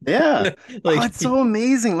 It's so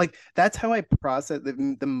amazing. Like that's how I process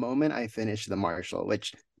the moment I finished The Marshal,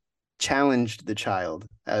 which challenged The Child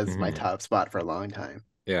as my top spot for a long time.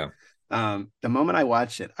 Yeah. The moment I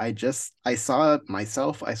watched it, I saw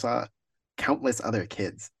myself, I saw countless other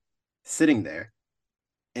kids sitting there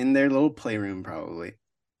in their little playroom, probably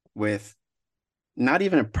with not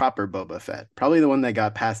even a proper Boba Fett, probably the one that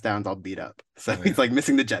got passed down all beat up. So he's like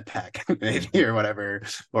missing the jetpack maybe or whatever,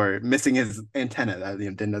 or missing his antenna that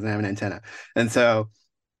Din doesn't have an antenna. And so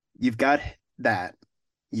you've got that,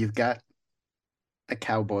 you've got a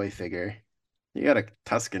cowboy figure, you got a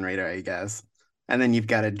Tusken Raider, I guess. And then you've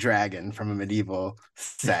got a dragon from a medieval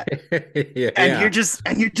set. You're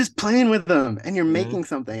just playing with them and you're making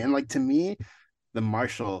something. And like, to me, The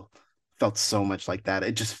Marshal felt so much like that.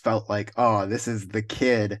 It just felt like, oh, this is the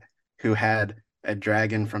kid who had a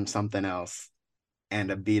dragon from something else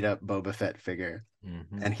and a beat up Boba Fett figure.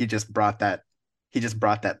 And he just brought that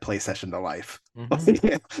play session to life.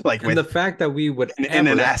 Like with the fact that we would in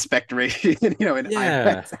an aspect ratio, with an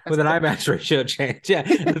IMAX ratio change. Yeah.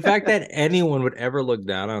 The fact that anyone would ever look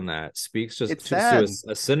down on that speaks to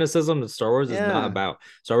a cynicism that Star Wars is not about.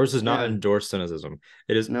 Star Wars does not endorse cynicism.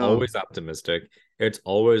 It is always optimistic. It's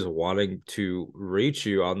always wanting to reach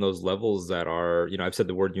you on those levels that are, I've said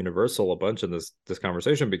the word universal a bunch in this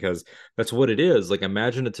conversation because that's what it is. Like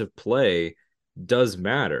imaginative play does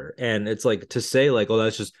matter. And it's like to say like, oh,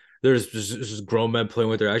 there's just grown men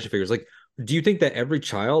playing with their action figures. Like, do you think that every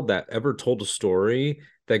child that ever told a story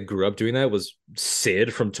that grew up doing that was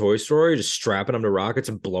Sid from Toy Story, just strapping them to rockets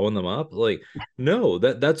and blowing them up. Like, no,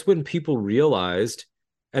 that's when people realized,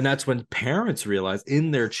 and that's when parents realized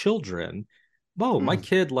in their children, whoa, my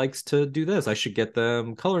kid likes to do this. I should get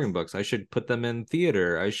them coloring books. I should put them in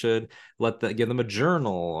theater. I should give them a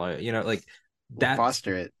journal. Like that,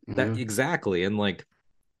 foster it. That exactly. And like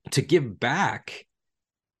to give back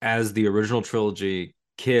as the original trilogy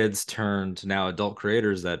kids turned now adult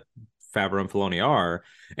creators that Favreau and Filoni are,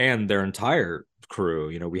 and their entire crew.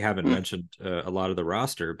 We haven't mentioned a lot of the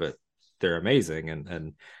roster, but they're amazing.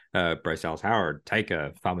 And Bryce Dallas Howard,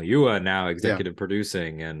 Taika Famuyiwa now executive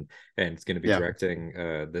producing, and it's going to be directing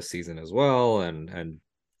this season as well. And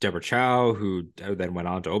Deborah Chow, who then went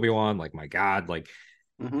on to Obi-Wan. Like, my God, like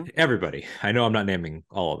everybody. I know I'm not naming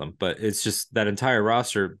all of them, but it's just that entire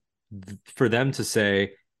roster. For them to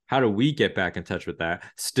say, how do we get back in touch with that?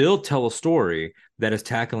 Still tell a story that is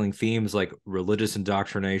tackling themes like religious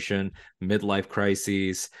indoctrination, midlife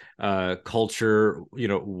crises, culture,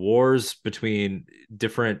 wars between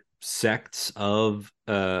different sects of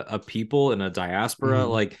people in a diaspora,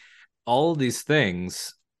 like all of these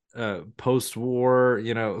things, post-war,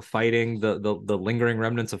 fighting the lingering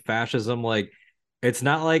remnants of fascism. Like, it's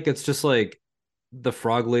not like it's just like the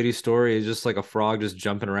frog lady story is just like a frog just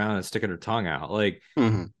jumping around and sticking her tongue out. Like,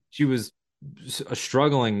 she was a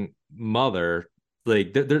struggling mother.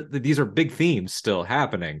 Like, these are big themes still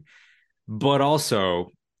happening, but also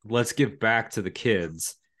let's give back to the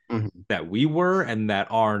kids that we were and that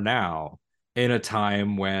are now, in a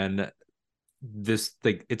time when this,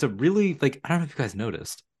 like, it's a really, like, I don't know if you guys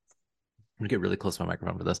noticed. I'm gonna get really close to my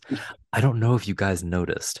microphone for this. I don't know if you guys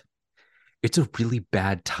noticed. It's a really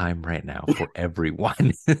bad time right now for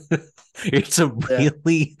everyone. It's a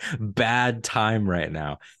really bad time right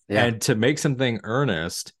now. Yeah. And to make something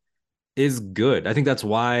earnest is good. I think that's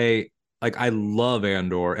why, like, I love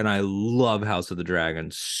Andor and I love House of the Dragon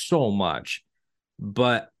so much.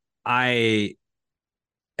 But I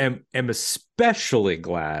am especially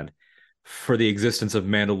glad for the existence of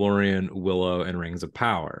Mandalorian, Willow, and Rings of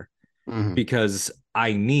Power, because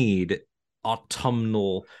I need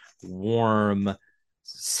autumnal, warm,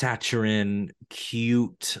 saccharine,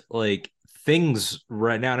 cute, like, things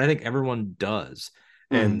right now, and I think everyone does.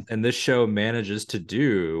 And this show manages to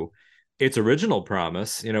do its original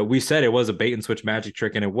promise. We said it was a bait and switch magic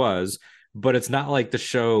trick, and it was, but it's not like the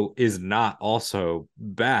show is not also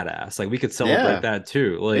badass. Like, we could celebrate that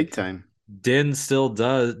too. Like, big time. Din still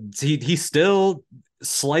does. He still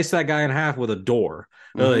sliced that guy in half with a door.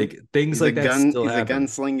 Like, things he's like that still he's happen. a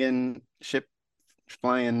gunslinging, ship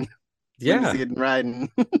flying, riding,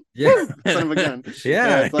 son of a gun.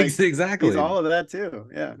 It's like, exactly. He's all of that too.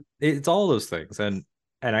 Yeah, it's all those things, and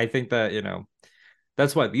I think that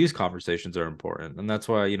that's why these conversations are important, and that's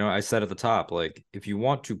why I said at the top, like, if you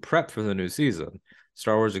want to prep for the new season,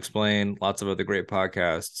 Star Wars Explained, lots of other great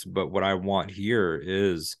podcasts, but what I want here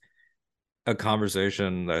is a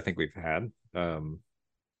conversation that I think we've had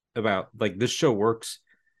about, like, this show works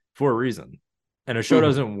for a reason, and a show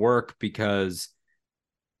doesn't work because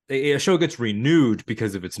a show gets renewed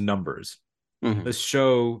because of its numbers. This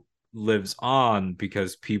show lives on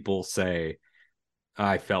because people say,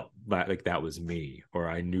 I felt like that was me, or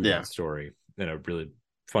I knew that story in a really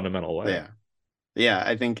fundamental way.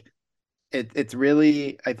 I think it's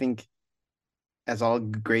really, I think, as all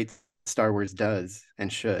great Star Wars does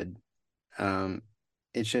and should,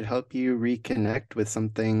 it should help you reconnect with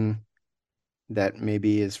something that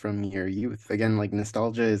maybe is from your youth. Again, like,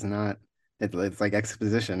 nostalgia is not, it's like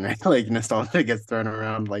exposition, right? Like, nostalgia gets thrown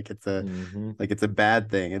around like it's a bad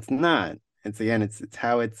thing. It's not. It's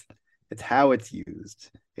how it's used.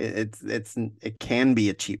 It can be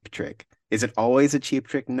a cheap trick. Is it always a cheap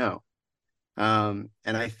trick? No. And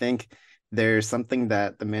I think there's something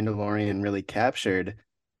that The Mandalorian really captured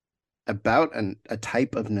about a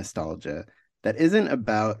type of nostalgia that isn't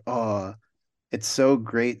about, oh, it's so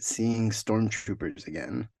great seeing stormtroopers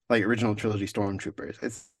again, like original trilogy stormtroopers.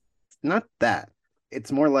 It's not that.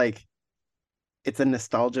 It's more like it's a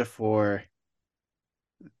nostalgia for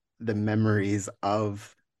the memories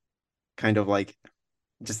of kind of like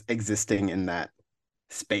just existing in that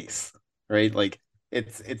space, right? Like,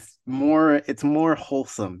 it's more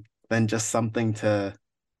wholesome than just something to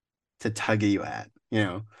tug you at,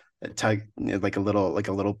 a tug, like a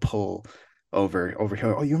little pull over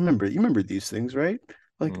here. Oh, you remember these things, right?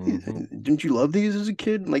 Like, didn't you love these as a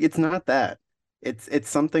kid? Like, it's not that. It's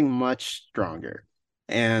something much stronger.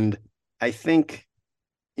 And I think,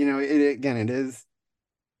 it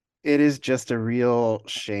is just a real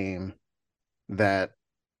shame that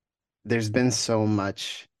there's been so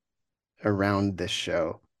much around this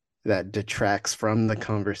show that detracts from the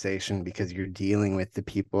conversation, because you're dealing with the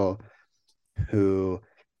people who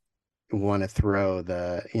want to throw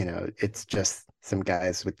the, it's just some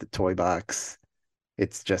guys with the toy box.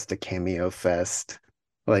 It's just a cameo fest.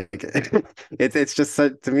 Like it's just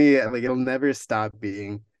to me, like, it'll never stop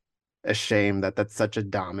being a shame that that's such a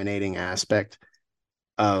dominating aspect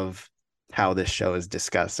of how this show is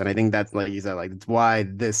discussed. And I think that's, like you said, like, it's why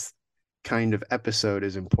this kind of episode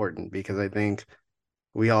is important, because I think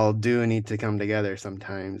we all do need to come together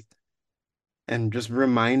sometimes and just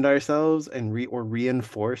remind ourselves and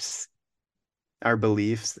reinforce our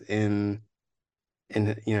beliefs in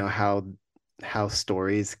how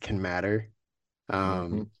stories can matter.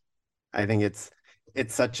 I think it's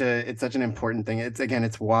such an important thing.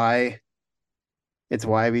 It's why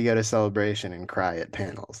we go to Celebration and cry at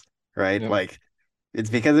panels, right? Yep. Like, it's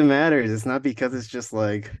because it matters. It's not because it's just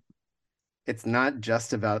like, it's not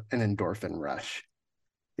just about an endorphin rush.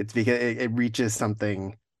 It's because it reaches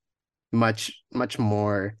something much, much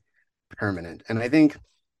more permanent. And I think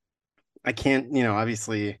I can't,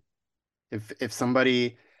 obviously, if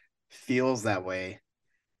somebody feels that way,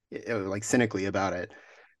 like cynically about it,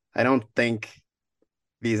 I don't think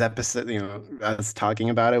these episodes, us talking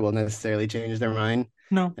about it will necessarily change their mind.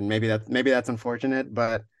 No. And maybe that's unfortunate,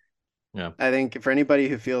 but yeah, I think for anybody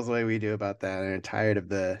who feels the way we do about that and are tired of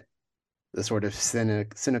the sort of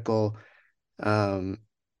cynical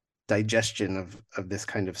digestion of this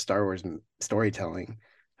kind of Star Wars storytelling,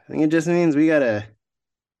 I think it just means we gotta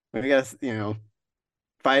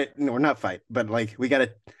fight. No, we're not fight, but like, we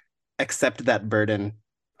gotta accept that burden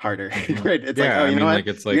harder. Right? It's like, oh, you know what? Like,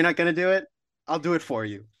 it's like, you're not gonna do it, I'll do it for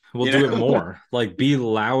you. We'll do it more. Like, be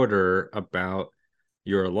louder about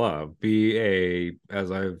your love. Be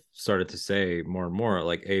as I've started to say more and more,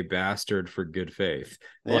 like, a bastard for good faith.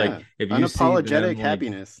 Yeah. Like, if you unapologetic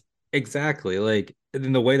happiness. Exactly. Like,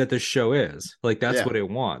 in the way that this show is, like, that's what it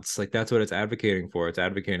wants. Like, that's what it's advocating for. It's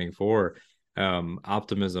advocating for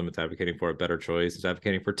optimism. It's advocating for a better choice. It's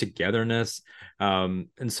advocating for togetherness. And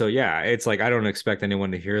so, it's like, I don't expect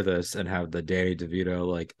anyone to hear this and have the Danny DeVito,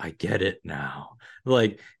 like, I get it now.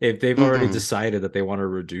 Like, if they've already decided that they want to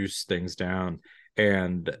reduce things down,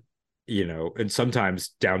 and and sometimes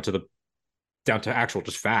down to actual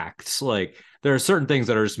just facts, like, there are certain things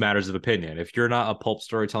that are just matters of opinion. If you're not a pulp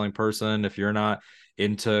storytelling person, if you're not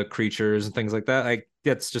into creatures and things like that, like,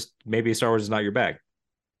 that's just, maybe Star Wars is not your bag.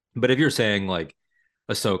 But if you're saying, like,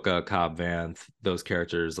 Ahsoka, Cobb Vanth, those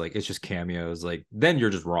characters, like, it's just cameos, like, then you're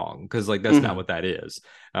just wrong, because, like, that's not what that is.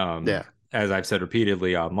 As I've said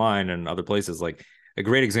repeatedly online and other places, like, a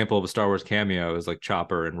great example of a Star Wars cameo is, like,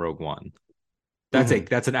 Chopper in Rogue One.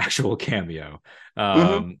 That's an actual cameo.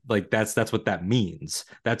 Like, that's what that means.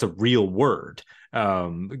 That's a real word.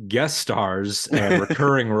 Guest stars and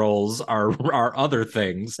recurring roles are other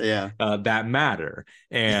things that matter,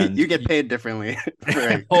 and you get paid differently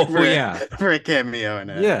for a cameo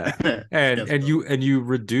and you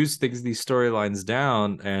reduce these storylines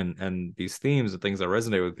down and these themes and things that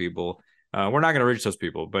resonate with people. We're not going to reach those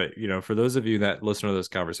people, but for those of you that listen to this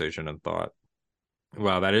conversation and thought,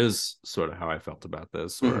 wow, that is sort of how I felt about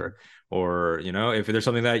this, or if there's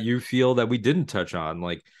something that you feel that we didn't touch on,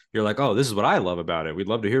 like, you're like, oh, this is what I love about it, we'd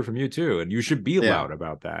love to hear from you too, and you should be loud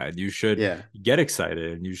about that, and you should get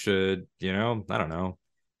excited, and you should, I don't know,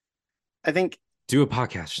 I think, do a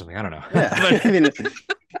podcast or something. I don't know. I mean,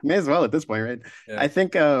 may as well at this point, right? I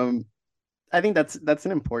think that's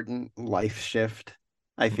an important life shift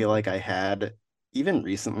I feel like I had even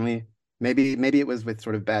recently. Maybe it was with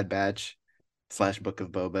sort of Bad Batch / Book of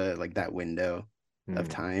Boba, like that window of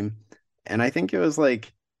time. And I think it was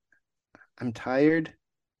like, I'm tired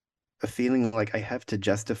of feeling like I have to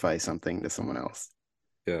justify something to someone else.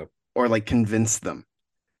 Or like convince them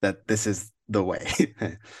that this is the way.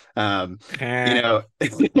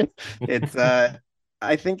 It's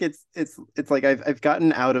I think it's like I've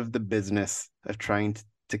gotten out of the business of trying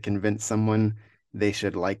to convince someone they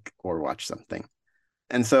should like or watch something.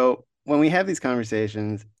 And so when we have these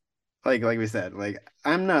conversations, like we said, like,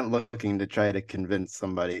 I'm not looking to try to convince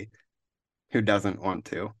somebody who doesn't want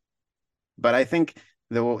to. But I think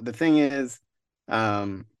the thing is,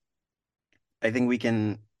 I think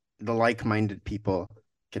the like-minded people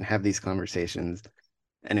can have these conversations,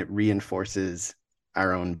 and it reinforces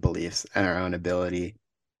our own beliefs and our own ability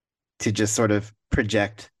to just sort of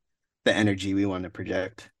project the energy we want to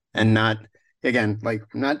project. And not, again, like,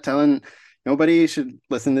 I'm not telling, nobody should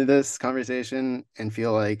listen to this conversation and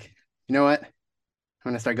feel like, you know what, I'm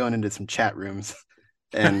going to start going into some chat rooms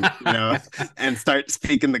and, and start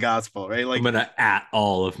speaking the gospel, right? Like, I'm going to at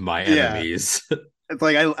all of my enemies. It's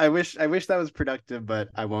like, I wish that was productive, but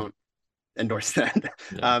I won't. endorse that.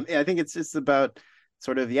 I think it's just about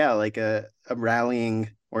sort of like a rallying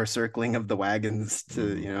or circling of the wagons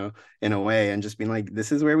to in a way, and just being like,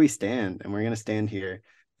 this is where we stand, and we're gonna stand here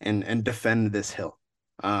and defend this hill.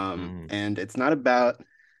 And it's not about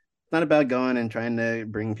going and trying to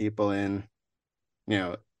bring people in,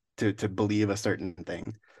 to believe a certain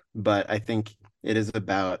thing, but I think it is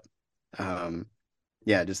about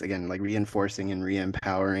just again, like reinforcing and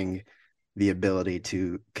re-empowering the ability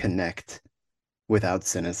to connect without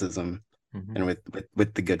cynicism and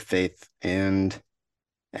with the good faith, and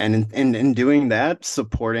in doing that,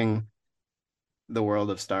 supporting the world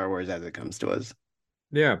of Star Wars as it comes to us.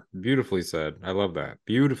 Yeah, beautifully said. I love that.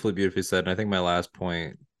 Beautifully said. And I think my last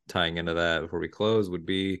point tying into that before we close would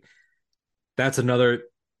be that's another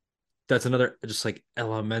just like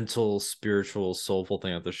elemental, spiritual, soulful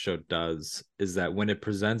thing that the show does, is that when it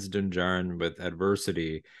presents Din Djarin with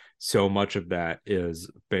adversity, so much of that is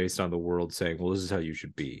based on the world saying, well, this is how you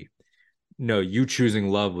should be. No, you choosing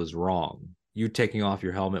love was wrong. You taking off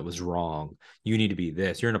your helmet was wrong. You need to be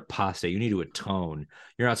this. You're an apostate. You need to atone.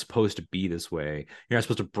 You're not supposed to be this way. You're not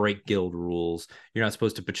supposed to break guild rules. You're not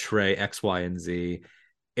supposed to betray X, Y, and Z.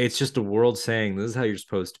 It's just the world saying this is how you're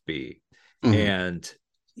supposed to be. And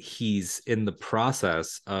he's in the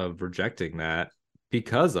process of rejecting that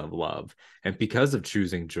because of love and because of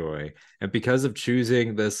choosing joy and because of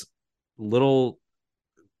choosing this little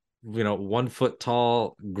 1 foot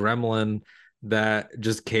tall gremlin that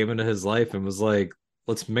just came into his life and was like,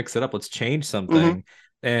 let's mix it up, let's change something.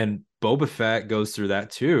 And Boba Fett goes through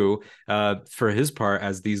that too, for his part,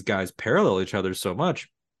 as these guys parallel each other so much.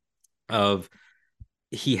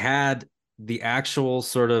 He had the actual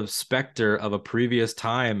sort of specter of a previous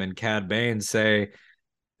time and Cad Bane say,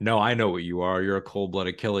 no, I know what you are. You're a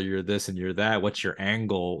cold-blooded killer. You're this and you're that. What's your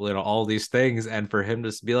angle? All these things. And for him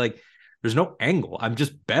to be like, there's no angle. I'm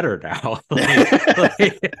just better now.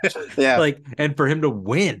 And for him to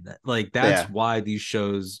win, that's why these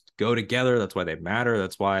shows go together. That's why they matter.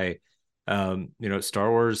 That's why, Star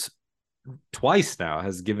Wars twice now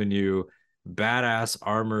has given you badass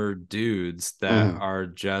armored dudes that are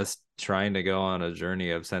just trying to go on a journey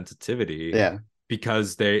of sensitivity.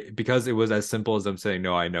 Because it was as simple as them saying,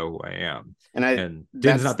 no, I know who I am. And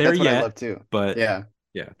Din's not there yet. I love too. But yeah.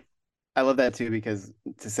 I love that too, because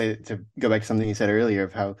to go back to something you said earlier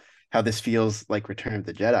of how this feels like Return of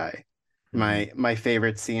the Jedi. My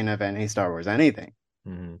favorite scene of any Star Wars anything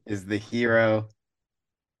is the hero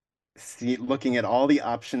looking at all the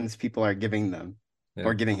options people are giving them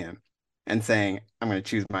or giving him and saying, I'm going to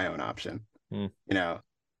choose my own option.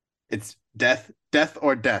 It's death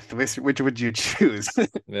or death. Which would you choose?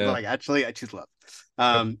 Like, actually, I choose love.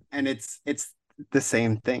 And it's the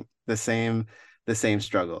same thing, the same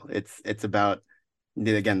struggle. It's about,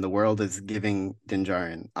 again, the world is giving Din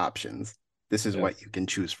Djarin options. This is what you can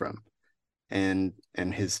choose from, and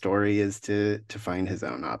his story is to find his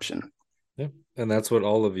own option. Yeah, and that's what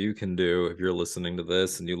all of you can do if you're listening to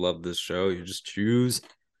this and you love this show. You just choose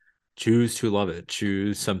to love it.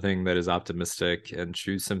 Choose something that is optimistic and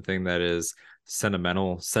choose something that is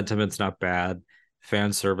sentimental. Sentiment's not bad.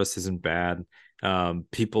 Fan service isn't bad.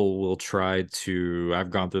 People will try to, I've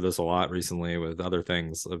gone through this a lot recently with other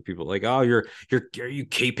things of people like, oh, are you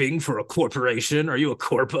caping for a corporation? Are you a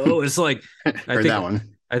corpo? It's like,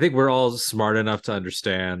 I think we're all smart enough to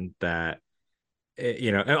understand that,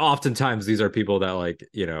 and oftentimes these are people that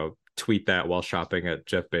tweet that while shopping at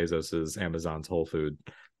Jeff Bezos's Amazon's Whole Food.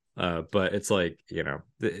 But it's like,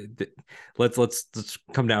 let's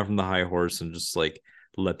come down from the high horse and just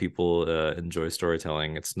let people enjoy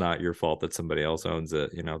storytelling. It's not your fault that somebody else owns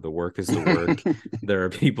it. The work is the work. There are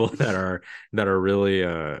people that are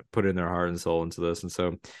really putting their heart and soul into this. And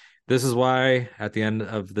so this is why at the end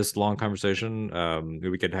of this long conversation,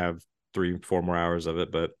 we could have 3-4 more hours of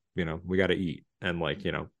it, but we got to eat and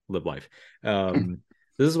live life.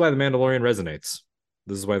 This is why The Mandalorian resonates.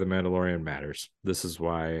 This is why The Mandalorian matters. This is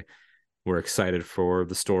why we're excited for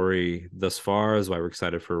the story thus far. This is why we're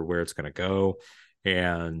excited for where it's going to go.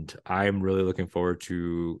 And I'm really looking forward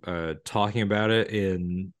to talking about it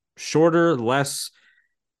in shorter, less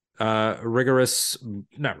less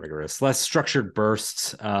structured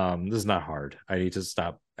bursts. This is not hard. I need to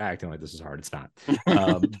stop acting like this is hard. It's not.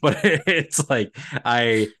 But it's like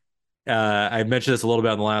I mentioned this a little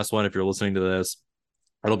bit on the last one. If you're listening to this,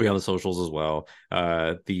 it'll be on the socials as well.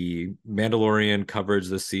 The Mandalorian coverage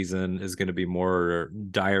this season is going to be more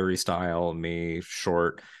diary style, me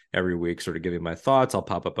short every week, sort of giving my thoughts. I'll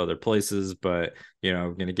pop up other places, but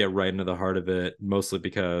I'm going to get right into the heart of it, mostly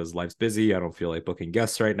because life's busy. I don't feel like booking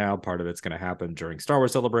guests right now. Part of it's going to happen during Star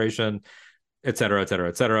Wars Celebration. et cetera, et cetera,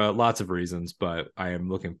 et cetera. Lots of reasons, but I am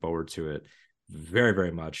looking forward to it very,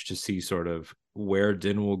 very much to see sort of where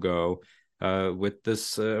Din will go with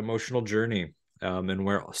this emotional journey, and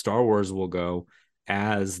where Star Wars will go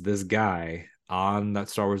as this guy on that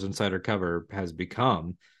Star Wars Insider cover has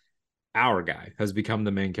become our guy, has become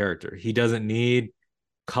the main character. He doesn't need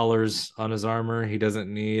colors on his armor. He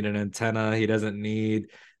doesn't need an antenna. He doesn't need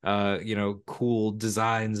cool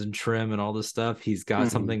designs and trim and all this stuff. He's got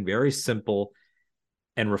something very simple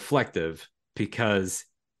and reflective, because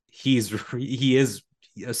he is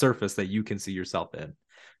a surface that you can see yourself in,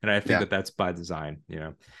 and I think that that's by design.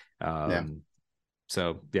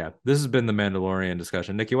 So yeah, this has been the Mandalorian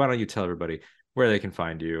discussion. Nikki, why don't you tell everybody where they can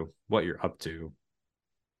find you, what you're up to?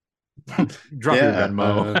 Drop your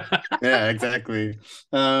Venmo. Yeah, exactly.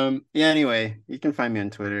 Anyway, you can find me on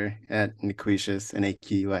Twitter at Naquicious,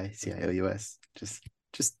 Naquicious.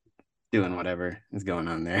 Just doing whatever is going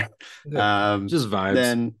on there. Just vibes.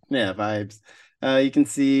 Then vibes. You can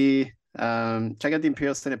see check out the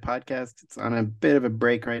Imperial Senate podcast. It's on a bit of a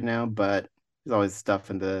break right now, but there's always stuff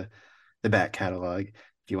in the back catalog.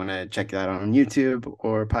 If you want to check that out on YouTube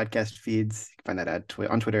or podcast feeds, you can find that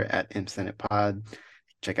on Twitter at ImpSenatePod.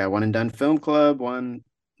 Check out One and Done Film Club, One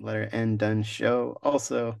Letter N Done Show,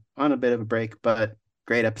 also on a bit of a break, but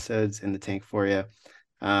great episodes in the tank for you.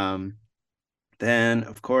 Then,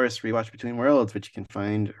 of course, Rewatch Between Worlds, which you can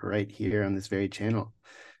find right here on this very channel.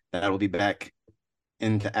 That will be back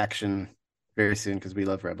into action very soon, because we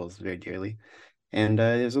love Rebels very dearly. And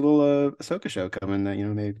there's a little Ahsoka show coming that,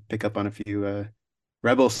 may pick up on a few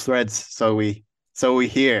Rebels threads, so we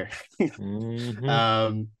hear.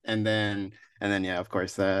 And then, of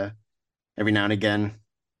course, every now and again,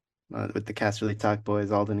 with the Casterly Talk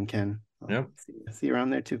boys, Alden and Ken. See you around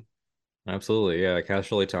there too. Absolutely, yeah.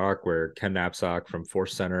 Casterly Talk, where Ken Knapsack from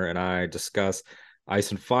Force Center and I discuss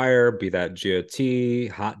Ice and Fire, be that GOT,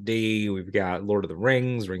 Hot D. We've got Lord of the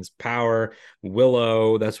Rings, Rings of Power,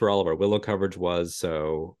 Willow. That's where all of our Willow coverage was.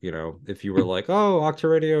 So, if you were like, oh, Octo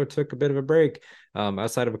Radio took a bit of a break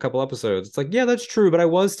outside of a couple episodes, it's like, yeah, that's true, but I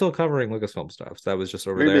was still covering Lucasfilm stuff. So that was just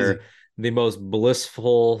over there. Busy. The most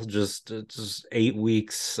blissful, just 8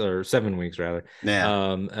 weeks or 7 weeks rather,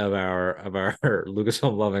 of our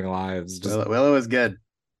Lucasfilm loving lives. Willow is good.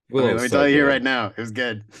 Let me tell you here right now, it was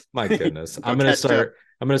good. My goodness. I'm gonna start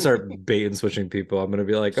bait and switching people. I'm gonna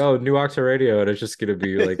be like, oh, new Octo Radio, and it's just gonna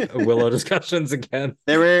be like Willow discussions again.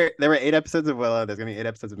 There were 8 episodes of Willow. There's gonna be 8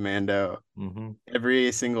 episodes of Mando.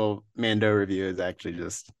 Every single Mando review is actually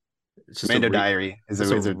just Mando Diary. It's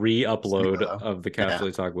a re-upload of the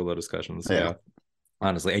Casterly Talk Willow discussions. Yeah,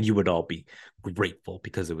 honestly, and you would all be grateful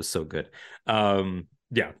because it was so good.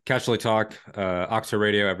 Casterly Talk, Octo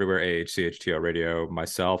Radio everywhere, AHCHTO Radio,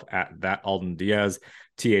 myself at that Alden Diaz,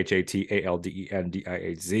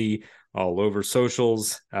 ThatAldenDiaz, all over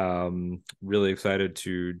socials. Really excited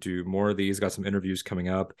to do more of these. Got some interviews coming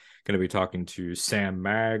up. Going to be talking to Sam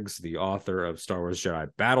Maggs, the author of Star Wars Jedi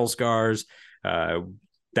Battle Scars.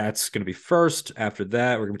 That's going to be first. After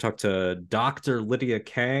that, we're going to talk to Dr. Lydia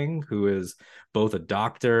Kang, who is both a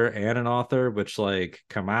doctor and an author, which,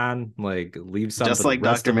 come on, leave something. Just like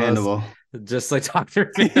Dr. Mandible. Just like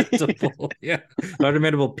Dr. Mandible. Yeah. Dr.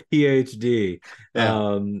 Mandible, PhD.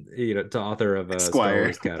 To author of Star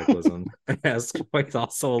Wars Cataclysm. Esquire's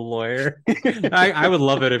also a lawyer. I would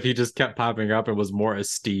love it if he just kept popping up and was more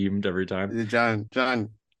esteemed every time. John,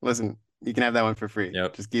 listen, you can have that one for free.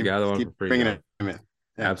 Yep. Just keep bringing it in. Yeah.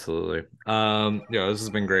 Absolutely. This has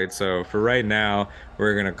been great. So for right now,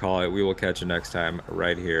 we're gonna call it. We will catch you next time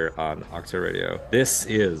right here on Octo Radio. This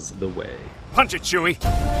is The Way. Punch it, Chewie.